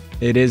man.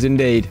 It is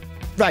indeed.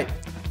 Right.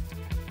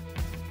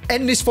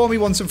 End this for me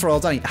once and for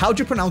all, Danny. How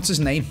do you pronounce his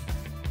name?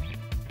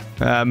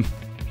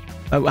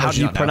 How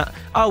do you pronounce?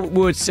 Oh,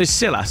 well, it's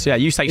Silas. Yeah,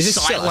 you say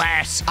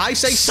Silas. I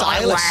say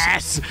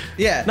Silas.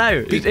 Yeah.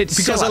 No, it's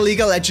because Silas. of League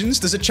of Legends.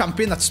 There's a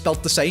champion that's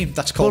spelt the same.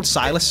 That's called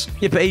Silas.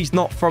 Yeah, but he's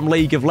not from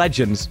League of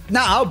Legends.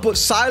 No, but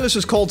Silas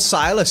was called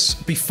Silas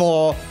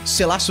before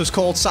Silas was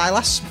called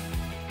Silas.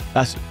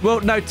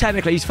 Well, no,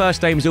 technically his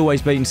first name's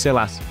always been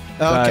Silas.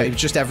 Okay,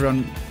 just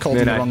everyone called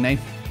him the wrong name.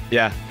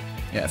 Yeah.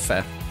 Yeah,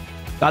 fair.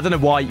 I don't know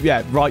why.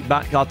 Yeah, right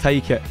back. I'll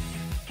take it.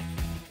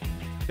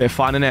 They're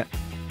fun, innit?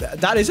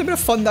 That is a bit of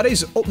fun. That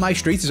is up my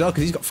street as well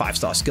because he's got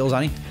 5-star skills,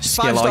 hasn't he?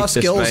 5-star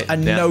skills, mate,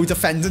 and no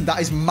defending. That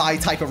is my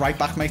type of right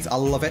back, mate. I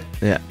love it.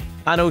 Yeah.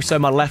 And also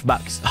my left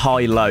back's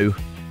high-low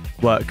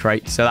work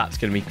rate, so that's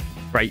going to be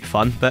great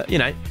fun. But, you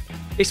know,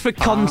 it's for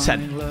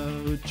content.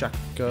 High-low,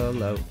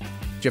 jack-a-low. Do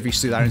you ever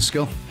used to do that in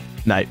school?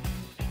 No.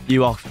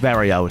 You are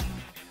very old.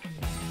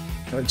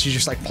 Did you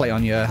just like play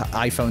on your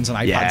iPhones and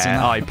iPads?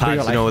 Yeah, and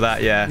iPads and all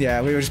that, yeah.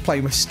 Yeah, we were just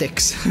playing with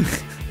sticks.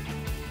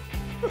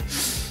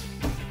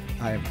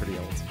 I am pretty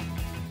old.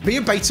 Me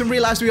and Bateson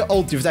realised we were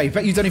old the other day.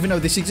 Bet you don't even know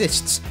this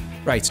exists.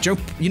 Right, Joe,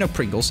 you know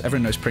Pringles.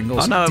 Everyone knows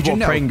Pringles. I know what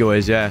Pringle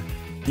is, yeah.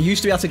 You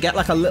used to be able to get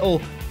like a little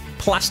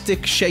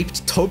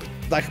plastic-shaped tub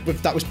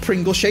that was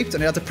Pringle-shaped,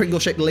 and it had the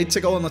Pringle-shaped lid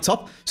to go on the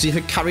top, so you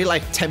could carry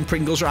like 10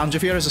 Pringles around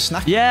with you as a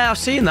snack. Yeah, I've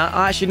seen that.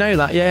 I actually know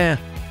that, yeah.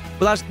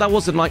 But that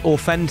wasn't like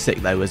authentic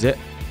though, was it?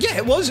 Yeah,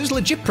 it was. It was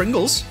legit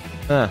Pringles.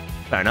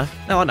 Fair enough.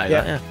 No, I know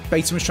that, yeah.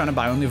 Bateson was trying to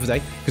buy one the other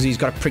day because he's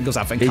got a Pringles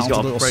advent calendar.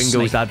 He's got a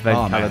Pringles advent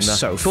calendar. Man,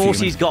 so of course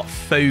he's got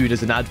food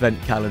as an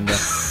advent calendar.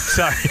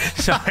 sorry.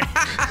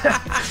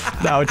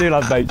 No, I do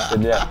love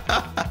Bateson, yeah.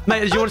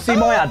 Mate, do you want to see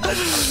my advent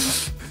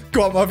calendar?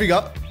 Go on, what have you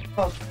got?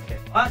 Oh,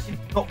 I've actually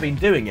not been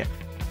doing it.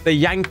 The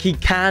Yankee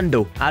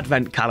Candle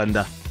advent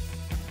calendar.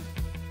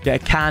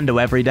 Get a candle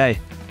every day.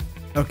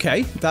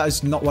 Okay, that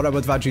is not what I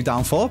would have had you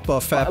down for, but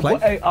fair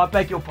play. I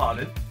beg your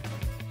pardon.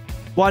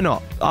 Why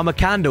not? I'm a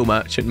candle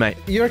merchant, mate.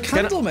 You're a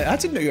candle mate? I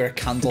didn't know you were a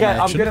candle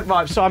merchant.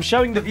 Right, so I'm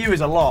showing the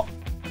viewers a lot.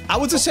 I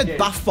would have said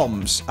bath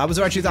bombs. I would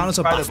have had you down as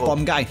a bath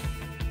bomb guy.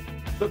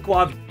 Look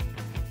what I've...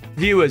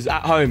 Viewers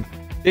at home,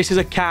 this is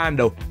a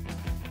candle.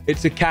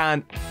 It's a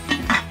can.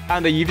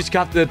 And you just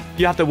have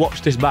to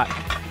watch this back.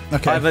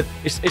 Okay.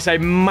 It's a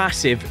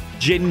massive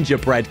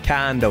gingerbread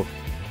candle.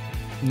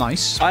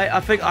 Nice. I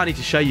think I need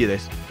to show you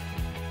this.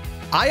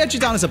 I had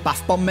you down as a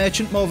bath bomb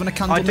merchant more than a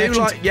candle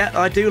merchant.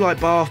 I do like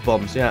bath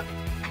bombs, yeah.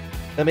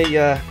 Let me Do you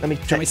want me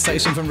to tell you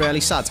something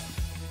really sad?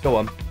 Go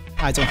on.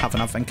 I don't have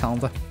an advent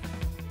calendar.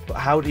 But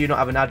how do you not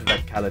have an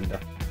advent calendar?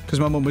 Because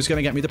my mum was going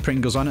to get me the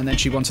Pringles on, and then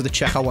she wanted to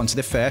check I wanted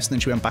it first, and then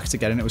she went back to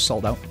get it, and it was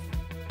sold out.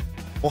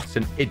 What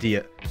an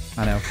idiot.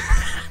 I know.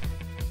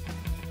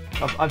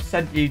 I've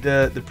sent you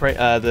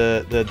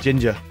the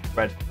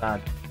gingerbread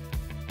man.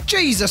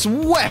 Jesus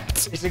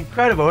wept! It's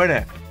incredible, isn't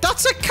it?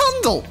 That's a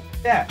candle!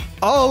 Yeah.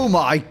 Oh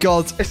my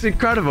god. It's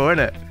incredible, isn't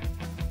it?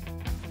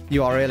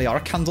 You really are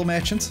a candle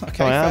merchant. Okay,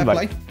 fair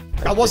play.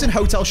 I was in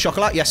Hotel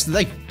Chocolat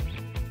yesterday.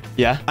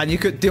 Yeah. And you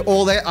could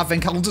all their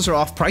advent calendars are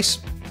off price.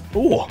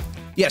 Oh.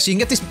 Yeah, so you can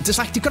get this. There's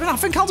like you've got an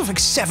advent calendar for like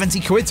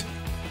 70 quid.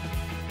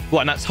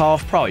 What? And that's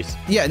half price?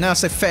 Yeah, no,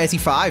 it's like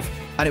 35,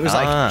 and it was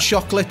like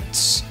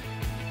chocolates,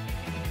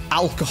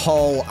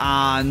 alcohol,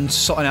 and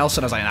something else.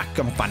 And I was like,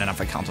 nah, I'm buying an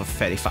advent calendar for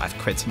 35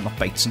 quid. I'm not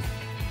Bateson.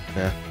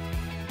 Yeah.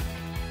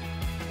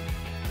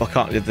 I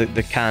can't.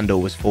 The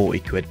candle was 40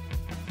 quid.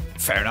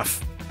 Fair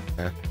enough.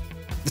 Yeah.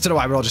 I don't know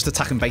why we're all just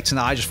attacking Bateson.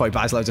 I just thought he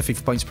buys loads of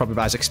FIFA points. Probably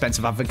buys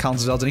expensive advent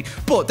calendars as well, doesn't he?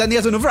 But then he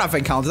had another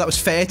advent calendar that was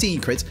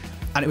 13 quid,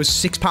 and it was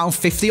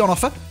 £6.50 on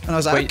offer. And I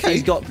was like, wait, okay.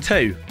 He's got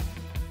two.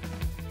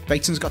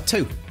 Bateson's got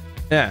two.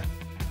 Yeah.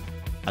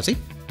 Has he?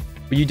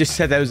 Well, you just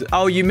said there was.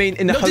 Oh, you mean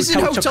in the This is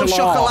Hotel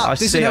Chocolat?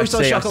 This is in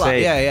Hotel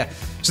Chocolat. Yeah, yeah.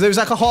 So there was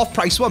like a half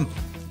price one,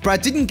 but I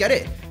didn't get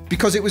it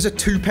because it was a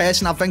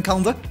 2-person advent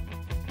calendar.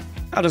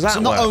 How does that work? So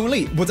not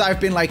only would I have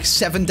been like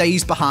 7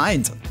 days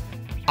behind,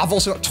 I've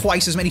also got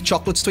twice as many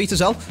chocolates to eat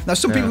as well. Now,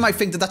 some people might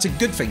think that that's a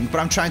good thing, but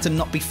I'm trying to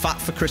not be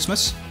fat for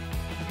Christmas.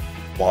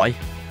 Why?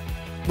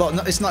 Well,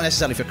 no, it's not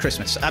necessarily for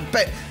Christmas.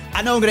 But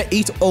I know I'm going to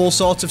eat all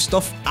sorts of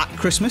stuff at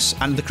Christmas,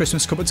 and the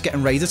Christmas cupboard's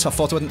getting raided, so I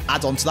thought I wouldn't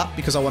add on to that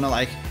because I want to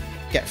like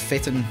get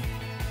fit and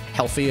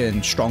healthy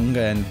and strong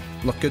and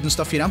look good and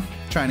stuff, you know?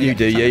 You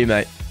do you,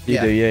 mate. You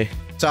do you.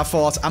 So I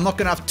thought, I'm not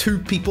going to have 2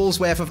 people's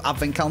worth of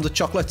advent calendar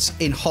chocolates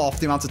in half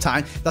the amount of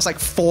time. That's like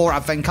 4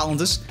 advent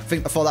calendars. I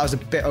thought that was a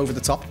bit over the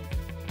top.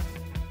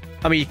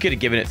 I mean, you could have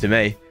given it to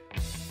me.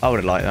 I would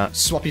have liked that.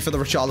 Swap you for the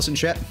RICHARLISON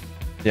shirt.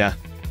 Yeah.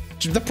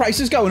 The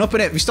price is going up,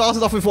 innit? We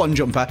started off with 1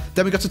 jumper,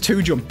 then we got to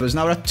 2 jumpers.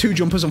 Now we're at 2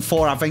 jumpers and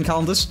 4 advent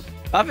calendars.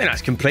 I think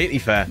that's completely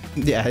fair.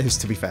 Yeah, it is,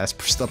 to be fair. It's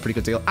still a pretty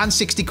good deal. And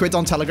 60 quid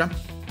on Telegram.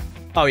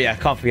 Oh, yeah.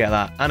 Can't forget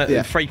that. And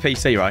a free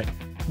PC, right?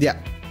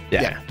 Yeah.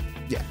 Yeah.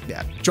 Do you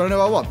want to know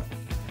what I want?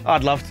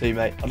 I'd love to,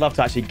 mate. I'd love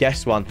to actually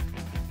guess one.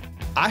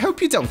 I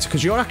hope you don't,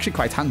 because you're actually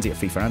quite handy at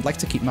FIFA, and I'd like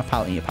to keep my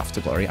pal in your path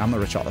to glory. I'm a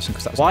RICHARLISON,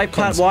 because that's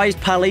why is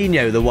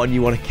Paulinho the one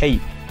you want to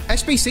keep?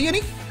 SBC, isn't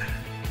he?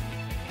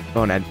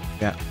 Go on, then.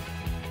 Yeah.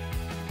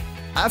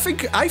 I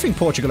think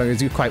Portugal are going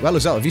to do quite well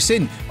as well. Have you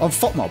seen on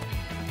FOTMob?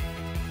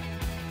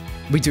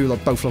 We do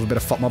both love a bit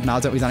of FootMob now,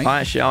 don't we, Danny?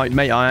 I actually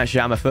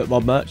am a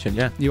FootMob merchant,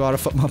 yeah. You are a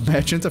FootMob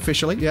merchant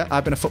officially, yeah.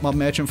 I've been a FootMob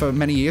merchant for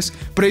many years,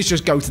 but it's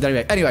just goated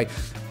anyway. Anyway,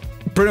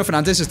 Bruno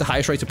Fernandes is the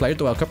highest rated player at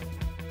the World Cup.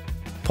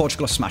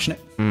 Portugal are smashing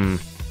it. Yeah,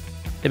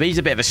 but he's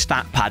a bit of a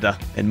stat padder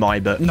in my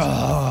book.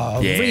 No,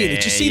 really?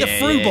 Did you see the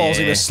through balls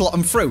he was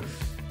slotting through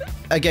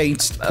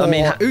against? Poor,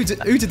 who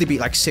did they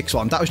beat like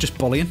 6-1? That was just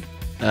bullying.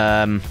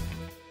 I'm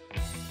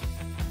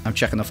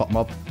checking the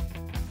FootMob.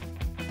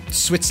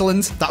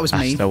 Switzerland, that was me.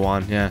 That's the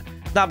one, yeah.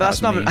 No, but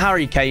that's not.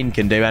 Harry Kane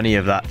can do any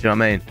of that. Do you know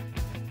what I mean?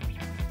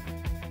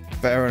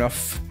 Fair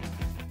enough.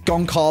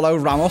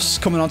 Goncalo Ramos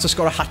coming on to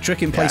score a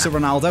hat-trick in place of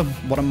Ronaldo.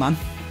 What a man.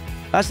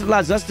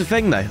 Lads, that's the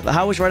thing, though.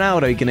 How is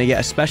Ronaldo going to get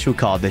a special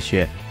card this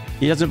year?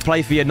 He doesn't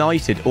play for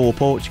United or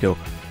Portugal.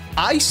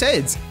 I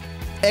said,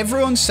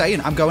 everyone's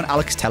saying I'm going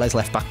Alex Tellez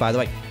left back, by the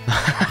way.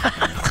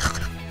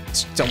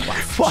 Don't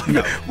laugh.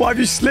 Why have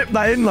you slipped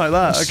that in like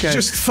that? Okay.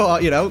 Just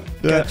thought, you know,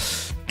 get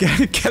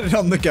it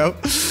on the go.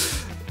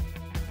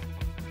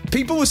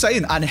 People were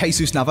saying, and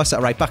Jesus Navas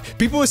at right back,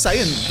 people were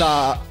saying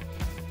that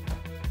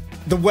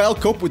the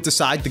World Cup would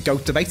decide the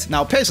GOAT debate.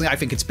 Now, personally, I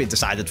think it's been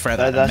decided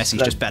forever, and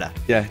Messi's just better.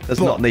 Yeah, does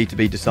not need to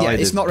be decided. Yeah,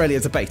 it's not really a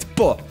debate,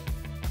 but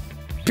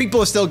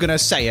people are still going to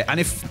say it. And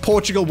if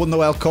Portugal won the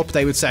World Cup,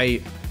 they would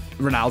say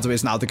Ronaldo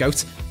is now the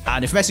GOAT.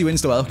 And if Messi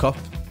wins the World Cup,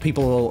 you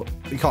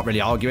can't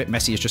really argue it.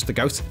 Messi is just the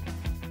GOAT.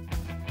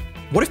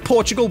 What if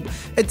Portugal...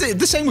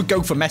 The same would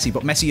go for Messi,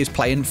 but Messi is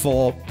playing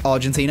for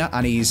Argentina,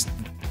 and he's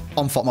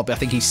on FootMob. I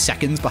think he's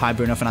second behind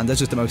Bruno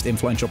Fernandes as the most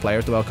influential player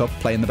at the World Cup,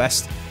 playing the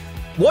best.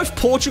 What if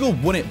Portugal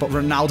won it, but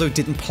Ronaldo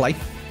didn't play?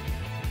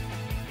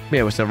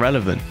 Yeah, it's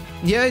irrelevant.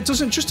 Yeah, it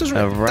doesn't. Just doesn't.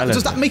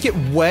 Does that make it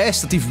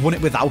worse that they've won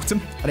it without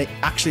him, and it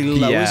actually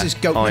lowers his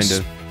GOATness? Kind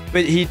of.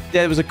 But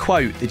there was a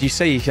quote. Did you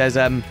see? He says,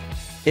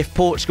 "If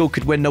Portugal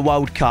could win the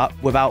World Cup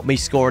without me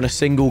scoring a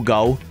single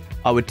goal,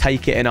 I would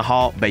take it in a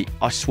heartbeat.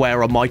 I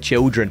swear on my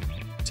children,"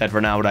 said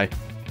Ronaldo.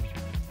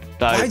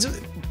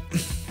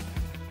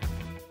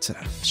 So,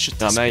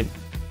 I mean,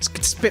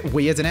 it's a bit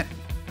weird, isn't it?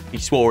 He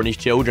swore on his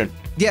children.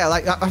 Yeah,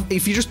 like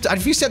if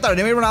you said that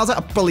anyway, Ronaldo, I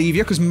believe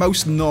you, because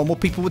most normal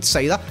people would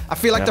say that. I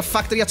feel like the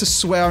fact that he had to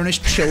swear on his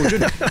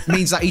children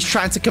means that he's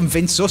trying to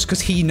convince us, because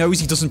he knows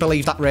he doesn't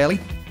believe that really.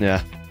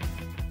 Yeah.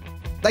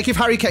 Like if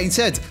Harry Kane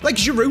said, like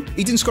Giroud,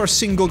 he didn't score a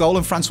single goal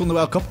and France won the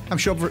World Cup. I'm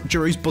sure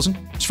Giroud's buzzing.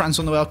 France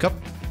won the World Cup.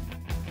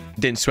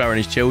 Didn't swear on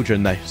his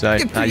children though, so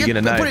how are you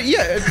gonna know?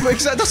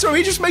 That's what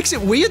he just makes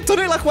it weird,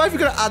 doesn't it? Like, why have you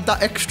got to add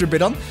that extra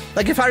bit on?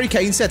 Like, if Harry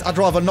Kane said, "I'd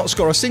rather not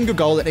score a single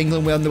goal than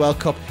England win the World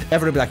Cup,"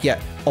 everyone would be like, "Yeah,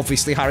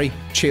 obviously, Harry.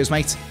 Cheers,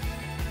 mate."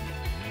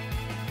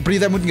 But he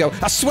then wouldn't go,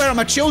 "I swear on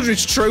my children,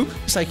 it's true."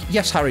 It's like,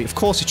 yes, Harry, of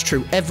course it's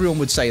true. Everyone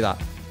would say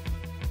that.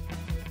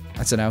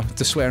 I don't know.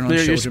 The swearing on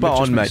children. You're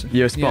spot on, mate.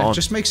 You're spot on. It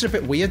just makes it a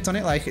bit weird, doesn't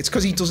it? Like, it's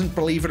because he doesn't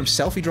believe in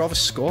himself. He'd rather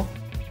score.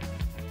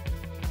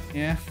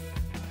 Yeah.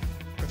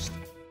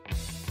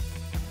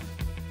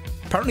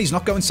 Apparently he's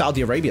not going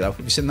Saudi Arabia, though. Have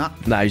you seen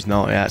that? No, he's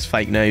not. Yeah, it's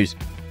fake news.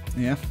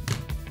 Yeah.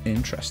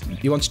 Interesting.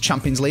 He wants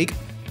Champions League.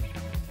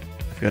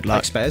 Good luck.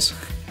 Like Spurs.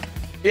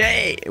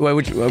 Yay!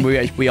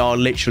 We are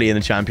literally in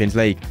the Champions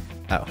League.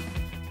 Oh.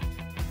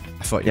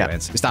 I thought you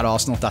meant. Is that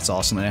Arsenal? That's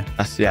Arsenal,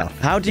 yeah. Yeah.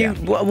 How do you...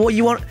 What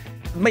you want...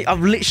 Mate,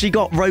 I've literally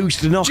got Rose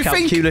to knock out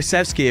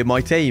Kulusevski in my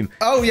team.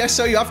 Oh, yes,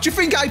 so you have. Do you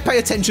think I pay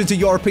attention to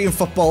European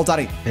football,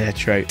 Danny? Yeah,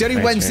 true. The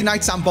only Wednesday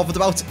nights I'm bothered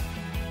about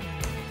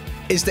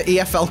is the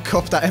EFL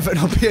Cup that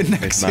Everton will be in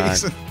next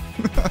season.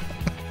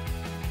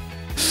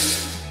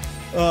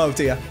 Oh,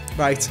 dear.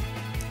 Right.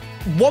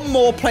 One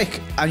more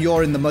pick and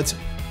you're in the mud.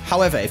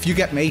 However, if you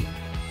get me,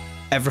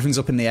 everything's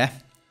up in the air.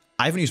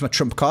 I haven't used my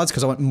trump cards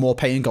because I want more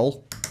pay and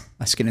goal.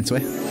 Let's get into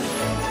it.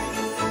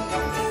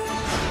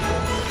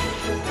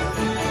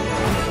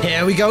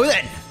 Here we go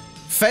then.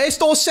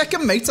 First or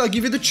second, mate, I'll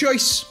give you the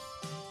choice.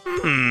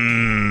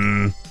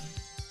 I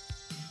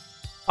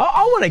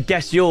want to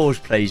guess yours,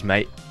 please,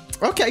 mate.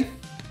 Okay.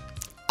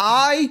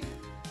 I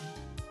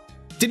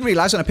didn't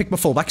realise when I picked my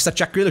fullbacks that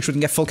Jack Grealish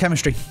wouldn't get full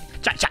chemistry.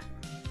 Jack.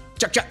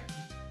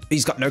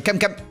 He's got no chem.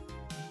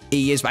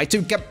 He is my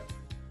 2-chem.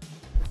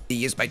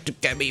 He is my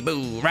 2-chem.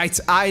 Boo. Right,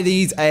 I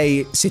need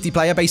a City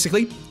player,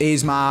 basically,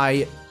 is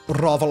my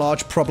rather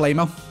large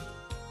problemo.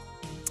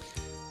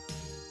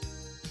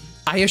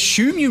 I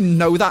assume you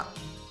know that.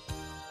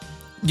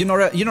 You're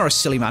not a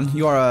silly man.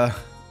 You're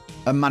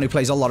a man who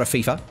plays a lot of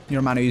FIFA. You're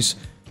a man who's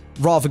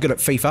rather good at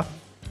FIFA.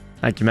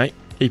 Thank you, mate.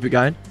 Keep it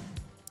going.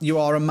 You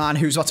are a man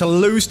who's about to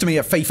lose to me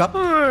at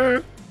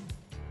FIFA.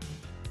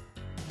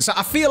 So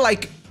I feel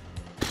like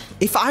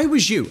if I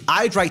was you,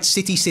 I'd write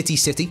City.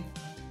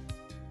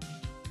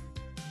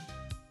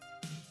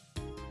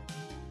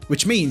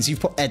 Which means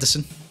you've put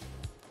Edison.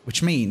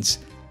 Which means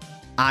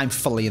I'm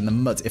fully in the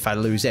mud if I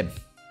lose him.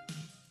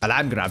 And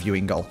I'm going to have you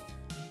in goal.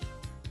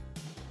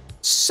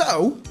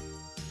 So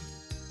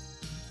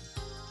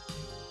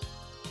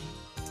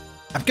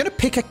I'm going to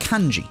pick a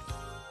kanji.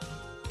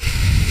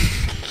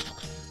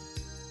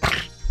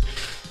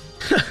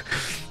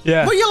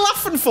 Yeah. What are you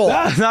laughing for?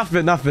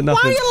 Nothing. Why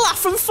are you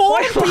laughing for?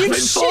 Are you being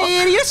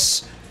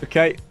serious?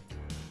 Okay.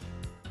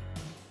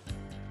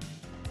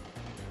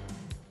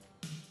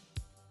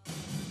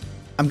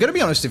 I'm going to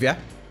be honest with you.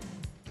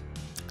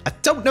 I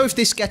don't know if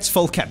this gets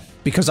full chem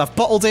because I've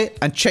bottled it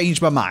and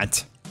changed my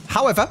mind.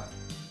 However,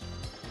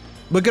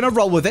 we're going to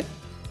roll with it.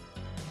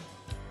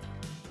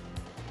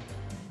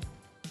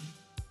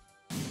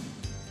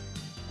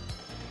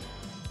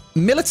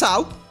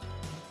 Militao.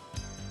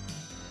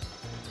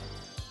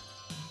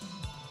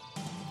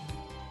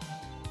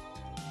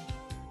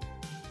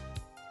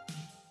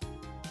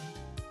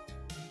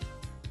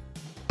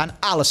 And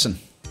Alisson.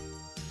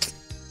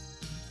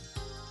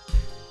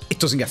 It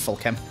doesn't get full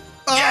chem.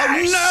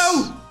 Yes!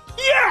 Oh, no!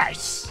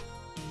 Yes!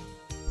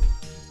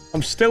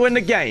 I'm still in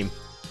the game.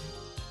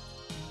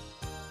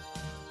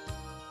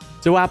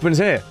 So what happens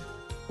here?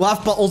 Well,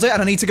 I've bottled it,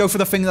 and I need to go for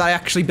the thing that I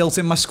actually built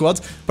in my squad,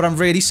 but I'm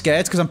really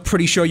scared because I'm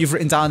pretty sure you've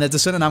written down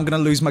Ederson, and I'm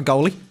going to lose my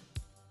goalie.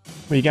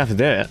 Well, you're going to have to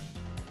do it.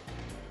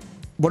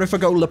 What if I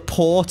go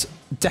Laporte,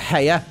 De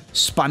Gea,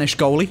 Spanish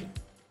goalie?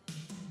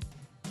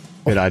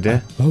 Good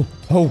idea.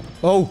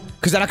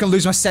 Because then I can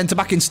lose my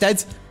centre-back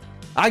instead.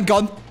 Hang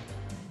on.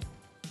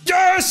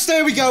 Yes,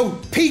 there we go.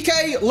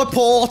 PK,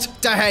 Laporte,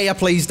 De Gea,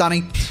 please,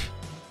 Danny.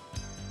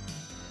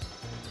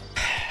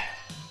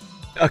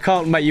 I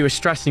can't make you a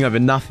stressing over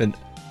nothing.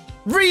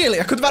 Really?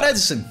 I could have had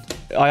Ederson.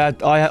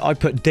 I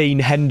put Dean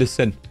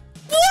Henderson.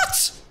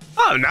 What?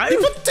 Oh, no. You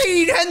put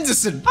Dean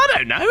Henderson? I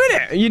don't know,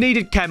 innit? You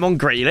needed Chem on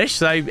Grealish,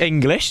 so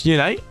English, you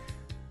know.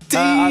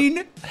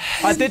 Dean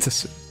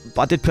Henderson.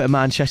 I did put a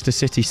Manchester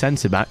City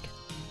centre-back.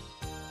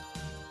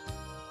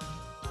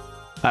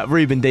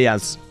 Ruben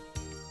Diaz.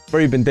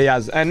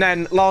 And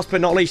then, last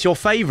but not least, your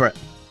favourite.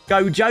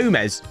 Go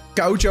Jomez.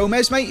 Go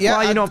Jomez, mate, yeah.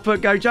 Why you not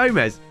put Go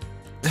Jomez?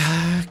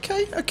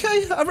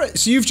 Okay. All right.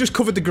 So you've just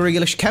covered the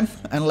Grealish chem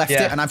and left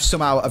it, and I've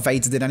somehow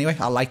evaded it anyway.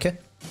 I like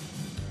it.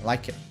 I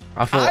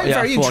thought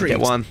I'd get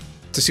one.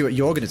 To see what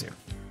you're going to do.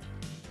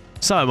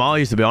 So am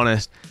I, to be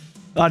honest.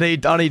 I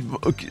need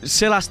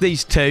Silas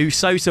needs 2,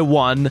 Sosa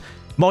 1,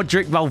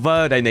 Modric,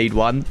 Valverde need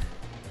 1.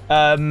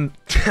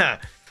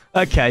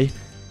 Okay.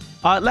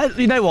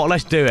 You know what?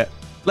 Let's do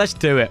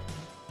it.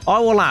 I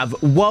will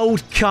have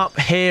World Cup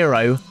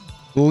hero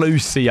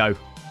Lucio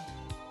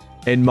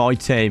in my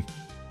team.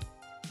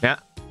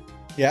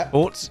 Yeah.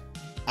 Thoughts?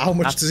 How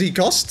much does he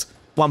cost?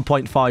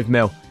 1.5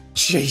 mil.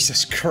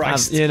 Jesus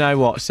Christ. You know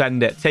what?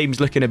 Send it. Team's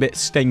looking a bit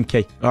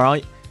stinky. All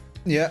right?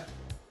 Yeah.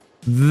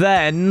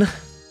 Then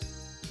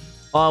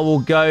I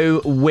will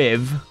go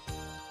with...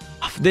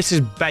 This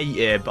is bait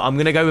here, but I'm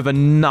going to go with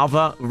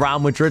another Real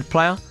Madrid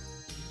player.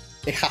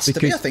 It has to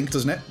be, I think,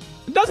 doesn't it?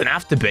 It doesn't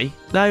have to be.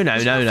 No.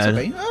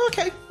 Oh,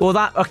 okay.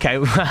 Well, okay.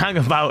 Hang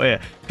about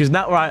it, because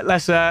now, right?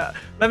 Let's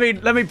let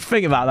me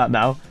think about that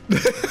now.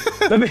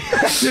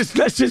 let's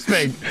just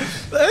think.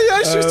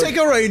 Let's just take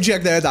a rain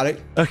check there, Danny.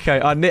 Okay,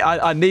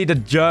 I need a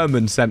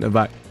German centre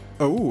back.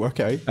 Oh,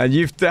 okay. And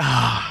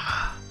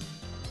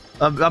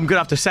I'm gonna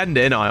have to send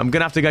it, ain't I? I'm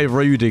gonna have to go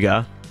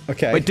Rudiger.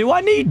 Okay. Wait, do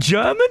I need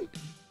German?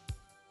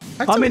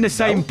 I'm in the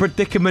same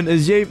predicament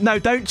as you. No,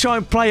 don't try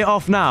and play it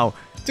off now.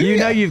 You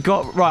know you've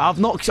got right. I've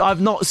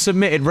not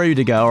submitted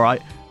Rudiger. All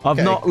right. I've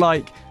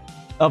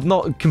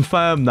not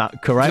confirmed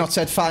that. Correct. You've not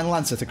said final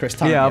answer to Chris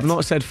Tarrant. Yeah, I've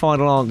not said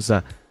final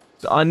answer.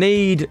 So I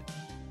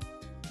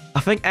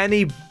think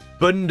any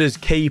Bundes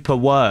keeper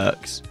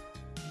works.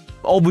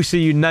 Obviously,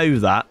 you know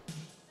that.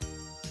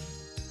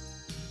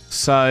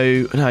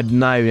 So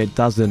no, it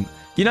doesn't.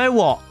 You know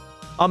what?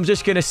 I'm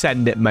just gonna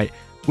send it, mate.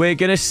 We're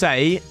gonna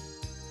say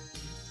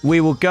we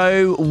will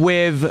go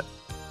with.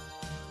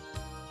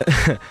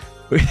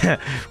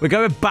 We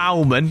go with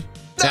Bauman.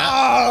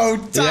 No,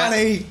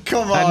 Danny,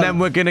 come on. And then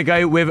we're going to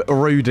go with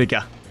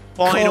Rudiger.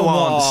 Final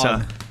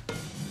answer.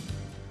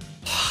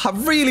 I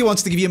really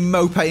wanted to give you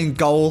Mopé in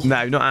goal.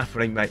 No, not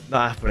happening, mate.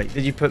 Not happening.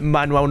 Did you put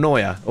Manuel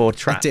Neuer or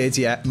Trapp? I did,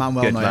 yeah.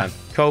 Manuel Neuer. Man.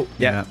 Cool.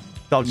 Yeah.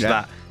 Dodged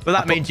that. But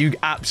that means you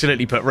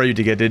absolutely put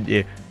Rudiger, didn't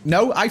you?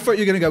 No, I thought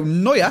you were going to go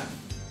Neuer,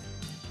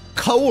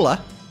 Kohler,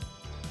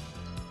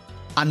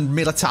 and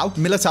Militao.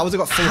 Militao has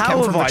got full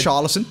chem from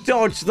Richarlison.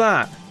 Dodged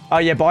that. Oh,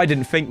 yeah, but I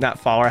didn't think that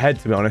far ahead,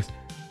 to be honest.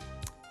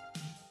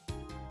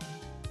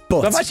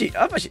 But... I've actually...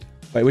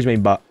 Wait, what do you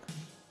mean, but?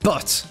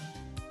 But...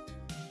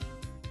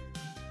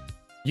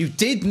 You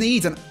did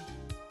need a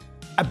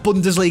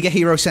Bundesliga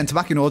hero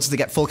centre-back in order to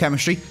get full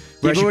chemistry.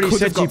 Whereas you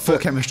could have got full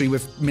chemistry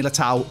with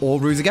Militao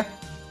or Rudiger.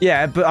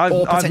 Yeah, but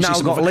I've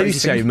now got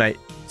Lucio, mate.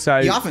 So...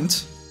 You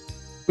haven't.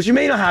 What do you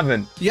mean I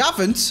haven't? You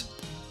haven't?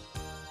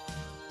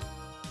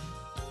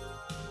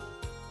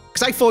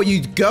 Because I thought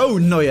you'd go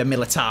Neuer,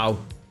 Militao,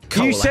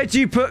 Kohler. You said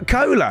you put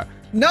Kohler.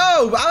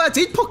 No, I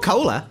did put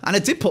Kohler, and I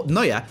did put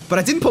Neuer, but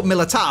I didn't put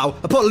Militao.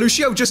 I put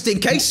Lucio just in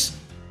case.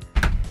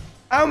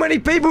 How many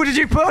people did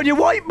you put on your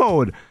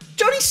whiteboard?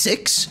 Only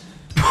 6.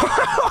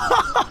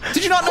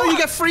 Did you not know you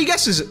get 3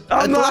 guesses?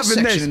 I'm not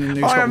having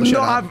this. I am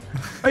not.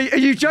 Are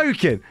you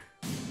joking?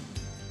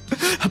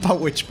 About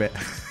which bit?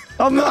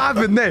 I'm not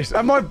having this.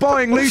 Am I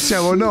buying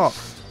Lucio or not?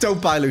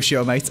 Don't buy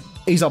Lucio, mate.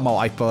 He's on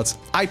my iPod.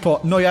 I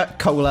put Neuer,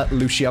 Kohler,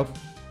 Lucio.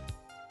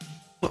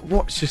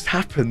 What's just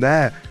happened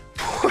there?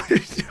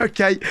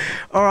 Okay,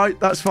 all right,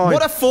 that's fine.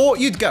 What I thought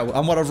you'd go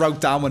and what I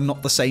wrote down were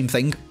not the same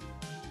thing.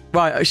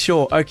 Right,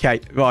 sure.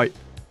 Okay, right.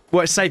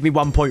 Well, it saved me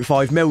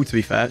 1.5 mil, to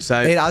be fair,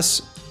 so... It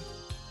has.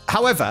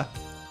 However,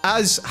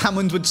 as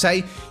Hammond would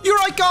say, you're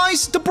right,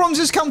 guys. The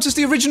bronzes count as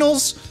the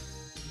originals.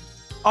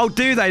 Oh,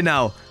 do they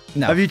now?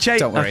 No, have you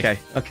changed? don't worry.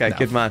 Okay, No.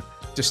 good man.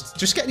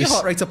 Just getting your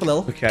heart rate up a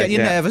little. Okay, getting you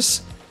yeah.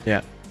 nervous.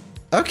 Yeah,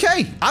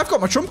 Okay, I've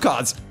got my trump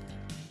cards.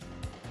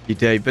 you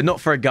do, but not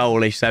for a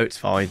goalie, so it's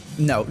fine.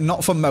 No,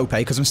 not for Mope,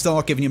 because I'm still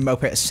not giving you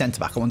Mope as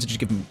centre-back. I want to just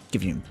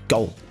give you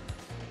goal.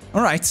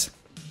 All right.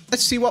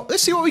 Let's see what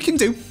we can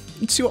do.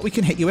 Let's see what we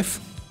can hit you with.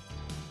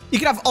 You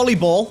can have Ollie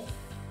Ball.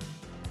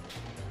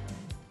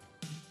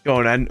 Go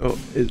on, then.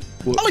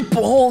 Ollie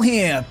Ball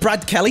here.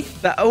 Brad Kelly.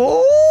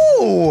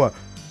 Oh!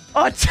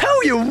 I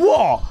tell you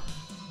what!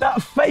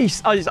 That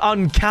face is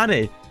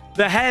uncanny.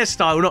 The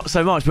hairstyle, not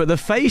so much, but the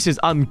face is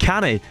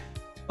uncanny.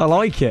 I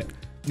like it.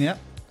 Yeah.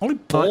 Ollie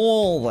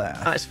Ball there.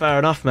 That's fair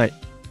enough, mate.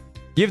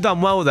 You've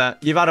done well there.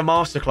 You've had a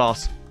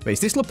masterclass. Wait, is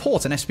this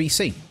Laporte an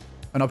SBC?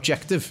 An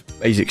objective?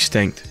 He's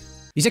extinct.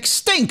 He's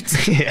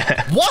extinct!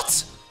 Yeah.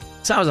 What?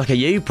 Sounds like a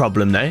you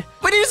problem, though.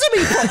 But it is a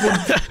me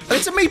problem. And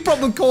it's a me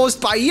problem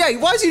caused by EA.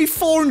 Why is he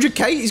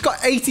 400k? He's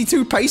got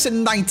 82 pace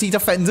and 90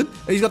 defending.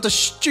 And he's got the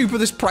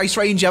stupidest price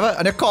range ever.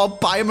 And I can't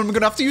buy him and I'm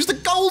going to have to use the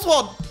gold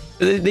one.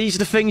 These are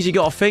the things you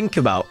got to think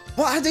about.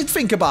 Well, I did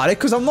think about it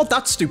because I'm not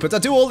that stupid. I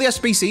do all the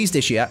SBCs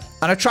this year.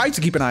 And I tried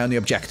to keep an eye on the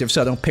objective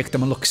so I don't pick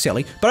them and look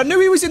silly. But I knew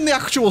he was in the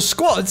actual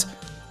squad.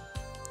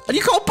 And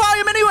you can't buy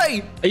him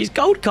anyway. His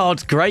gold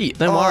card's great.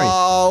 Don't worry.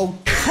 Oh,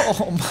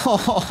 come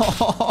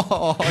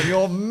on.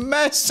 You're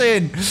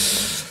messing.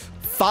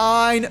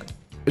 Fine.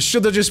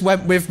 Should have just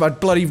went with my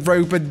bloody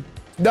Ruben.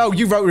 No,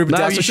 you wrote Ruben. No,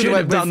 Diaz. you I should have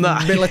went done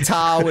with that.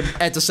 Militao and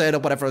Ederson or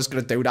whatever I was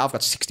going to do. Now I've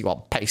got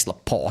 61 pace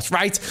Laporte.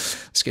 Right.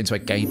 Let's get into a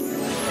game.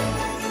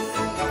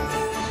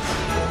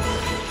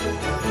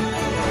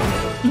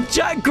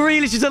 Jack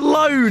Grealish is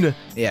alone.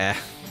 Yeah.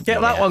 Get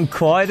that one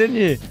quiet, didn't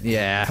you?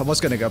 Yeah, I was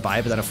going to go by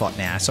it, but then I thought,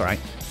 nah, it's all right.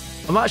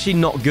 I'm actually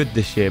not good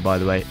this year, by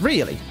the way.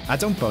 Really? I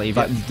don't believe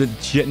Like,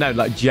 it. no,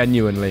 like,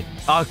 genuinely.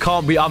 I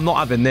can't be... I'm not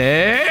having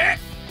this.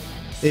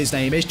 His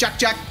name is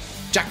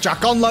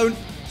Jack on loan.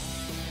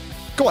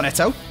 Go on,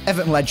 Eto.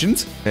 Everton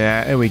legend.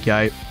 Yeah, here we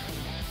go.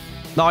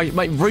 No,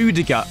 mate,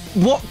 Rudiger.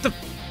 What the...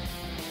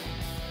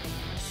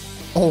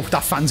 Oh,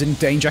 that fan's in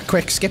danger.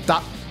 Quick, skip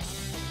that.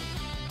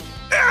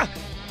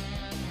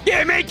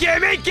 Gimme a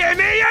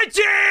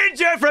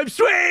ginger from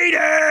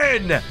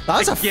Sweden! That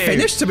was a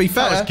finish, to be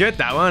fair. That was good,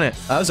 that, wasn't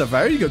it? That was a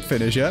very good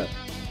finish, yeah.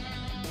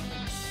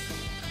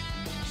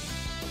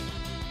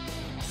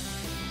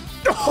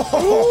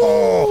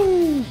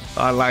 Oh,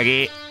 I like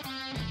it.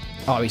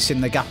 Oh, he's in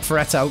the gap for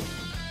Eto.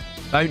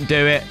 Don't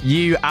do it.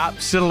 You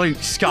absolute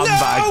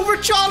scumbag. No,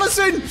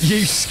 Richarlison!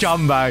 You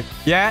scumbag.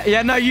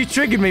 Yeah, no, you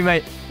triggered me,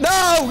 mate.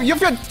 No! Your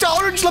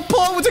orange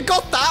Laporte would have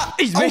got that!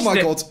 He's missed it. Oh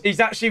my god. He's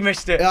actually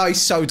missed it. Oh, he's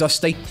so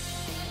dusty.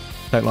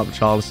 Don't like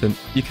Richarlison.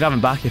 You can have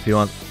him back if you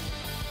want.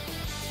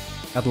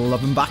 I'd love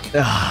him back.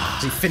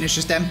 As he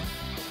finishes them.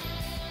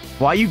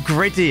 Why are you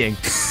griddying?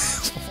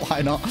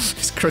 Why not?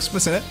 It's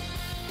Christmas, isn't it?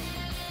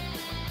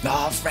 No,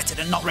 I've read it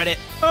and not read it.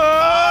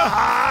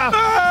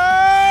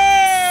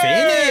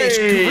 Finish!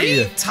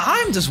 Great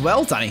timed as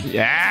well, Danny.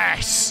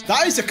 Yes!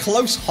 That is a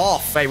close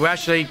half. Mate,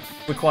 we're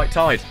quite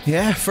tied.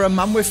 Yeah, for a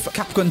man with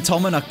Capgun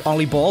Tom and a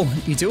Ollie Ball,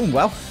 you're doing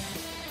well.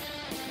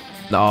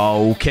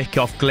 No,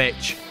 kick-off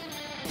glitch.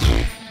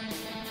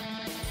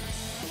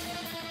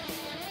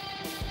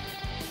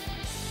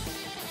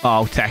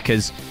 Oh,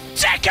 Techers.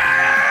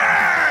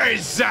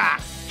 Techers!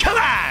 Come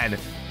on!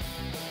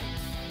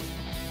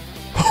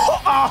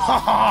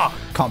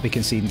 Can't be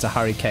conceding to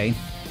Harry Kane.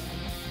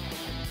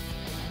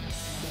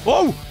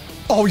 Whoa!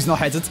 Oh, he's not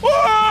headed.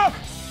 Whoa!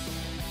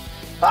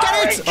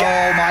 Get it! Oh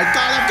my god,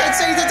 I've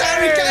conceded to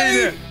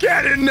Harry Kane!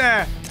 Get in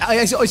there!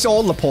 It's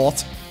all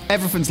Laporte.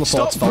 Everything's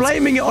Laporte's Stop fault.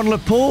 blaming it on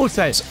Laporte.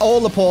 It's all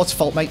Laporte's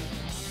fault, mate.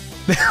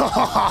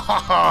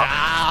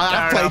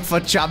 I've played for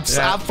champs.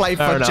 Yeah, I've played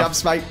fair for enough.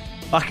 champs, mate.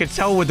 I can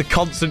tell with the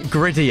constant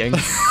griddying.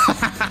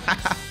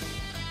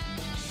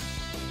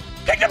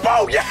 Kick the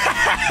ball!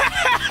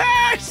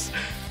 Yes!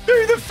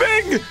 Do the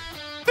thing!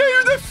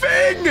 Do the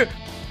thing!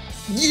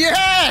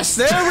 Yes!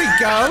 There we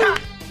go.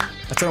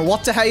 I don't know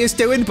what De Gea's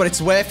doing, but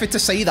it's worth it to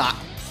see that.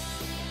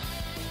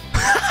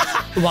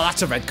 Well,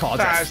 that's a red card.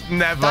 That's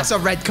never. That's a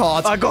red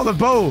card. I got the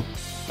ball.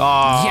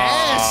 Oh.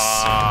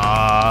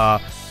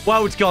 Yes!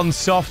 Well, it's gone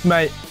soft,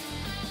 mate.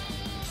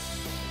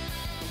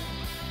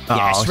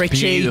 Yes, it's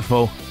Richie.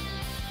 Beautiful.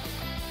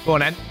 Go on,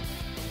 then.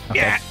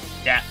 Okay.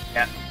 Yeah.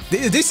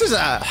 This is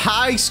a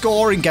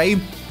high-scoring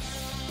game.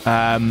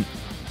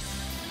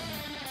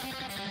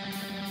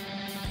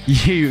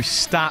 You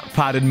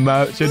stat-padded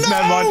merchant. No!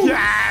 Never mind.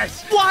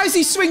 Yes! Why is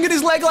he swinging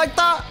his leg like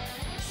that?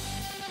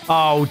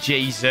 Oh,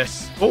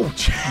 Jesus. Oh, All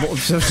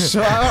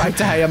right,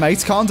 De Gea,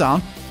 mate. Calm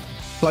down.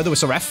 Blow the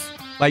whistle, ref.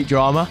 late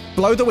drama.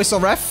 Blow the whistle,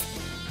 ref.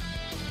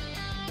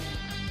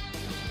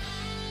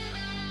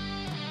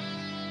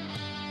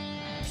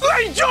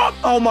 Late drop!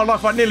 Oh, my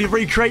life. I nearly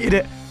recreated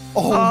it.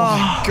 Oh,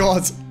 my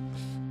God.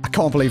 I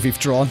can't believe we've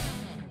drawn.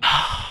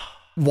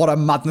 What a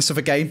madness of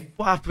a game.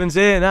 What happens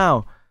here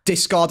now?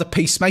 Discard a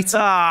piece, mate.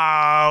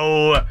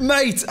 Oh.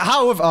 Mate,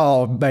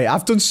 mate,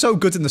 I've done so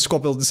good in the squad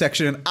building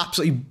section and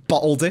absolutely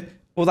bottled it.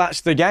 Well,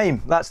 that's the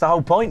game. That's the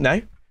whole point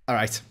now. All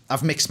right,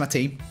 I've mixed my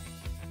team.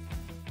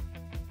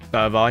 So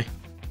have I.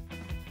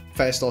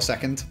 First or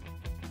second?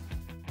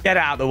 Get it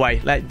out of the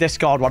way. Let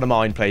discard one of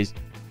mine, please.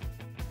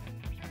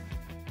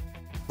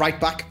 Right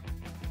back.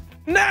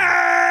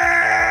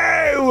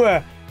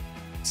 No!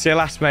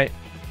 Silas, mate.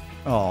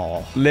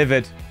 Oh.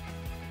 Livid.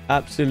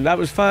 Absolutely. That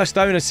was first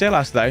owner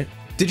Silas, though.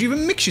 Did you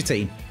even mix your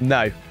team?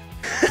 No.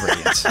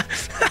 Brilliant.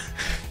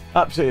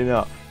 Absolutely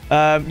not.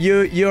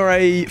 You're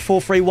a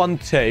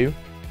 4-3-1-2.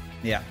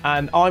 Yeah.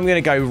 And I'm going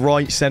to go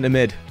right centre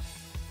mid.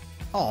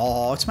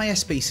 Oh, it's my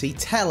SBC.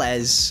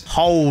 Tellez.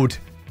 Hold.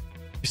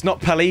 It's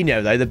not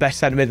Paulinho, though, the best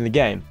centre mid in the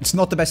game. It's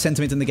not the best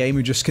sentiment in the game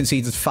who just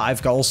conceded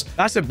 5 goals.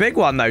 That's a big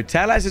one, though.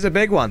 Tellez is a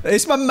big one.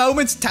 It's my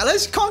moment.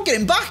 Tellez, can't get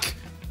him back.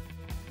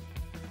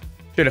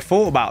 Should have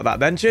thought about that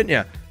then, shouldn't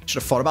you?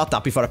 Should have thought about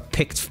that before I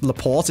picked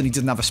Laporte and he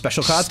didn't have a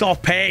special card.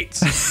 Stop it.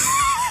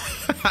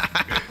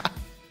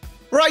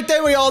 Right,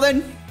 there we are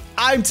then.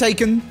 I'm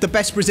taking the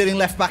best Brazilian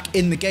left-back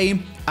in the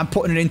game and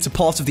putting it into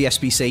part of the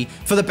SBC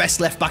for the best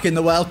left-back in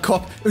the World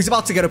Cup, who's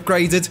about to get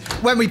upgraded.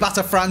 When we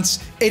batter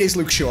France, it is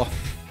Luke Shaw.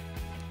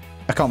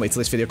 I can't wait till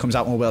this video comes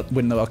out and we'll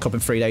win the World Cup in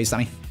 3 days,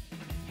 Danny.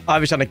 I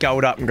was on a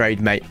gold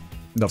upgrade, mate.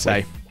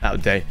 Lovely. So, that'll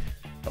do.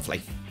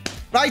 Lovely.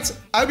 Right,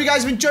 I hope you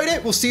guys have enjoyed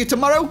it. We'll see you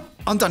tomorrow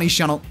on Danny's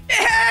channel.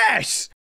 Yes!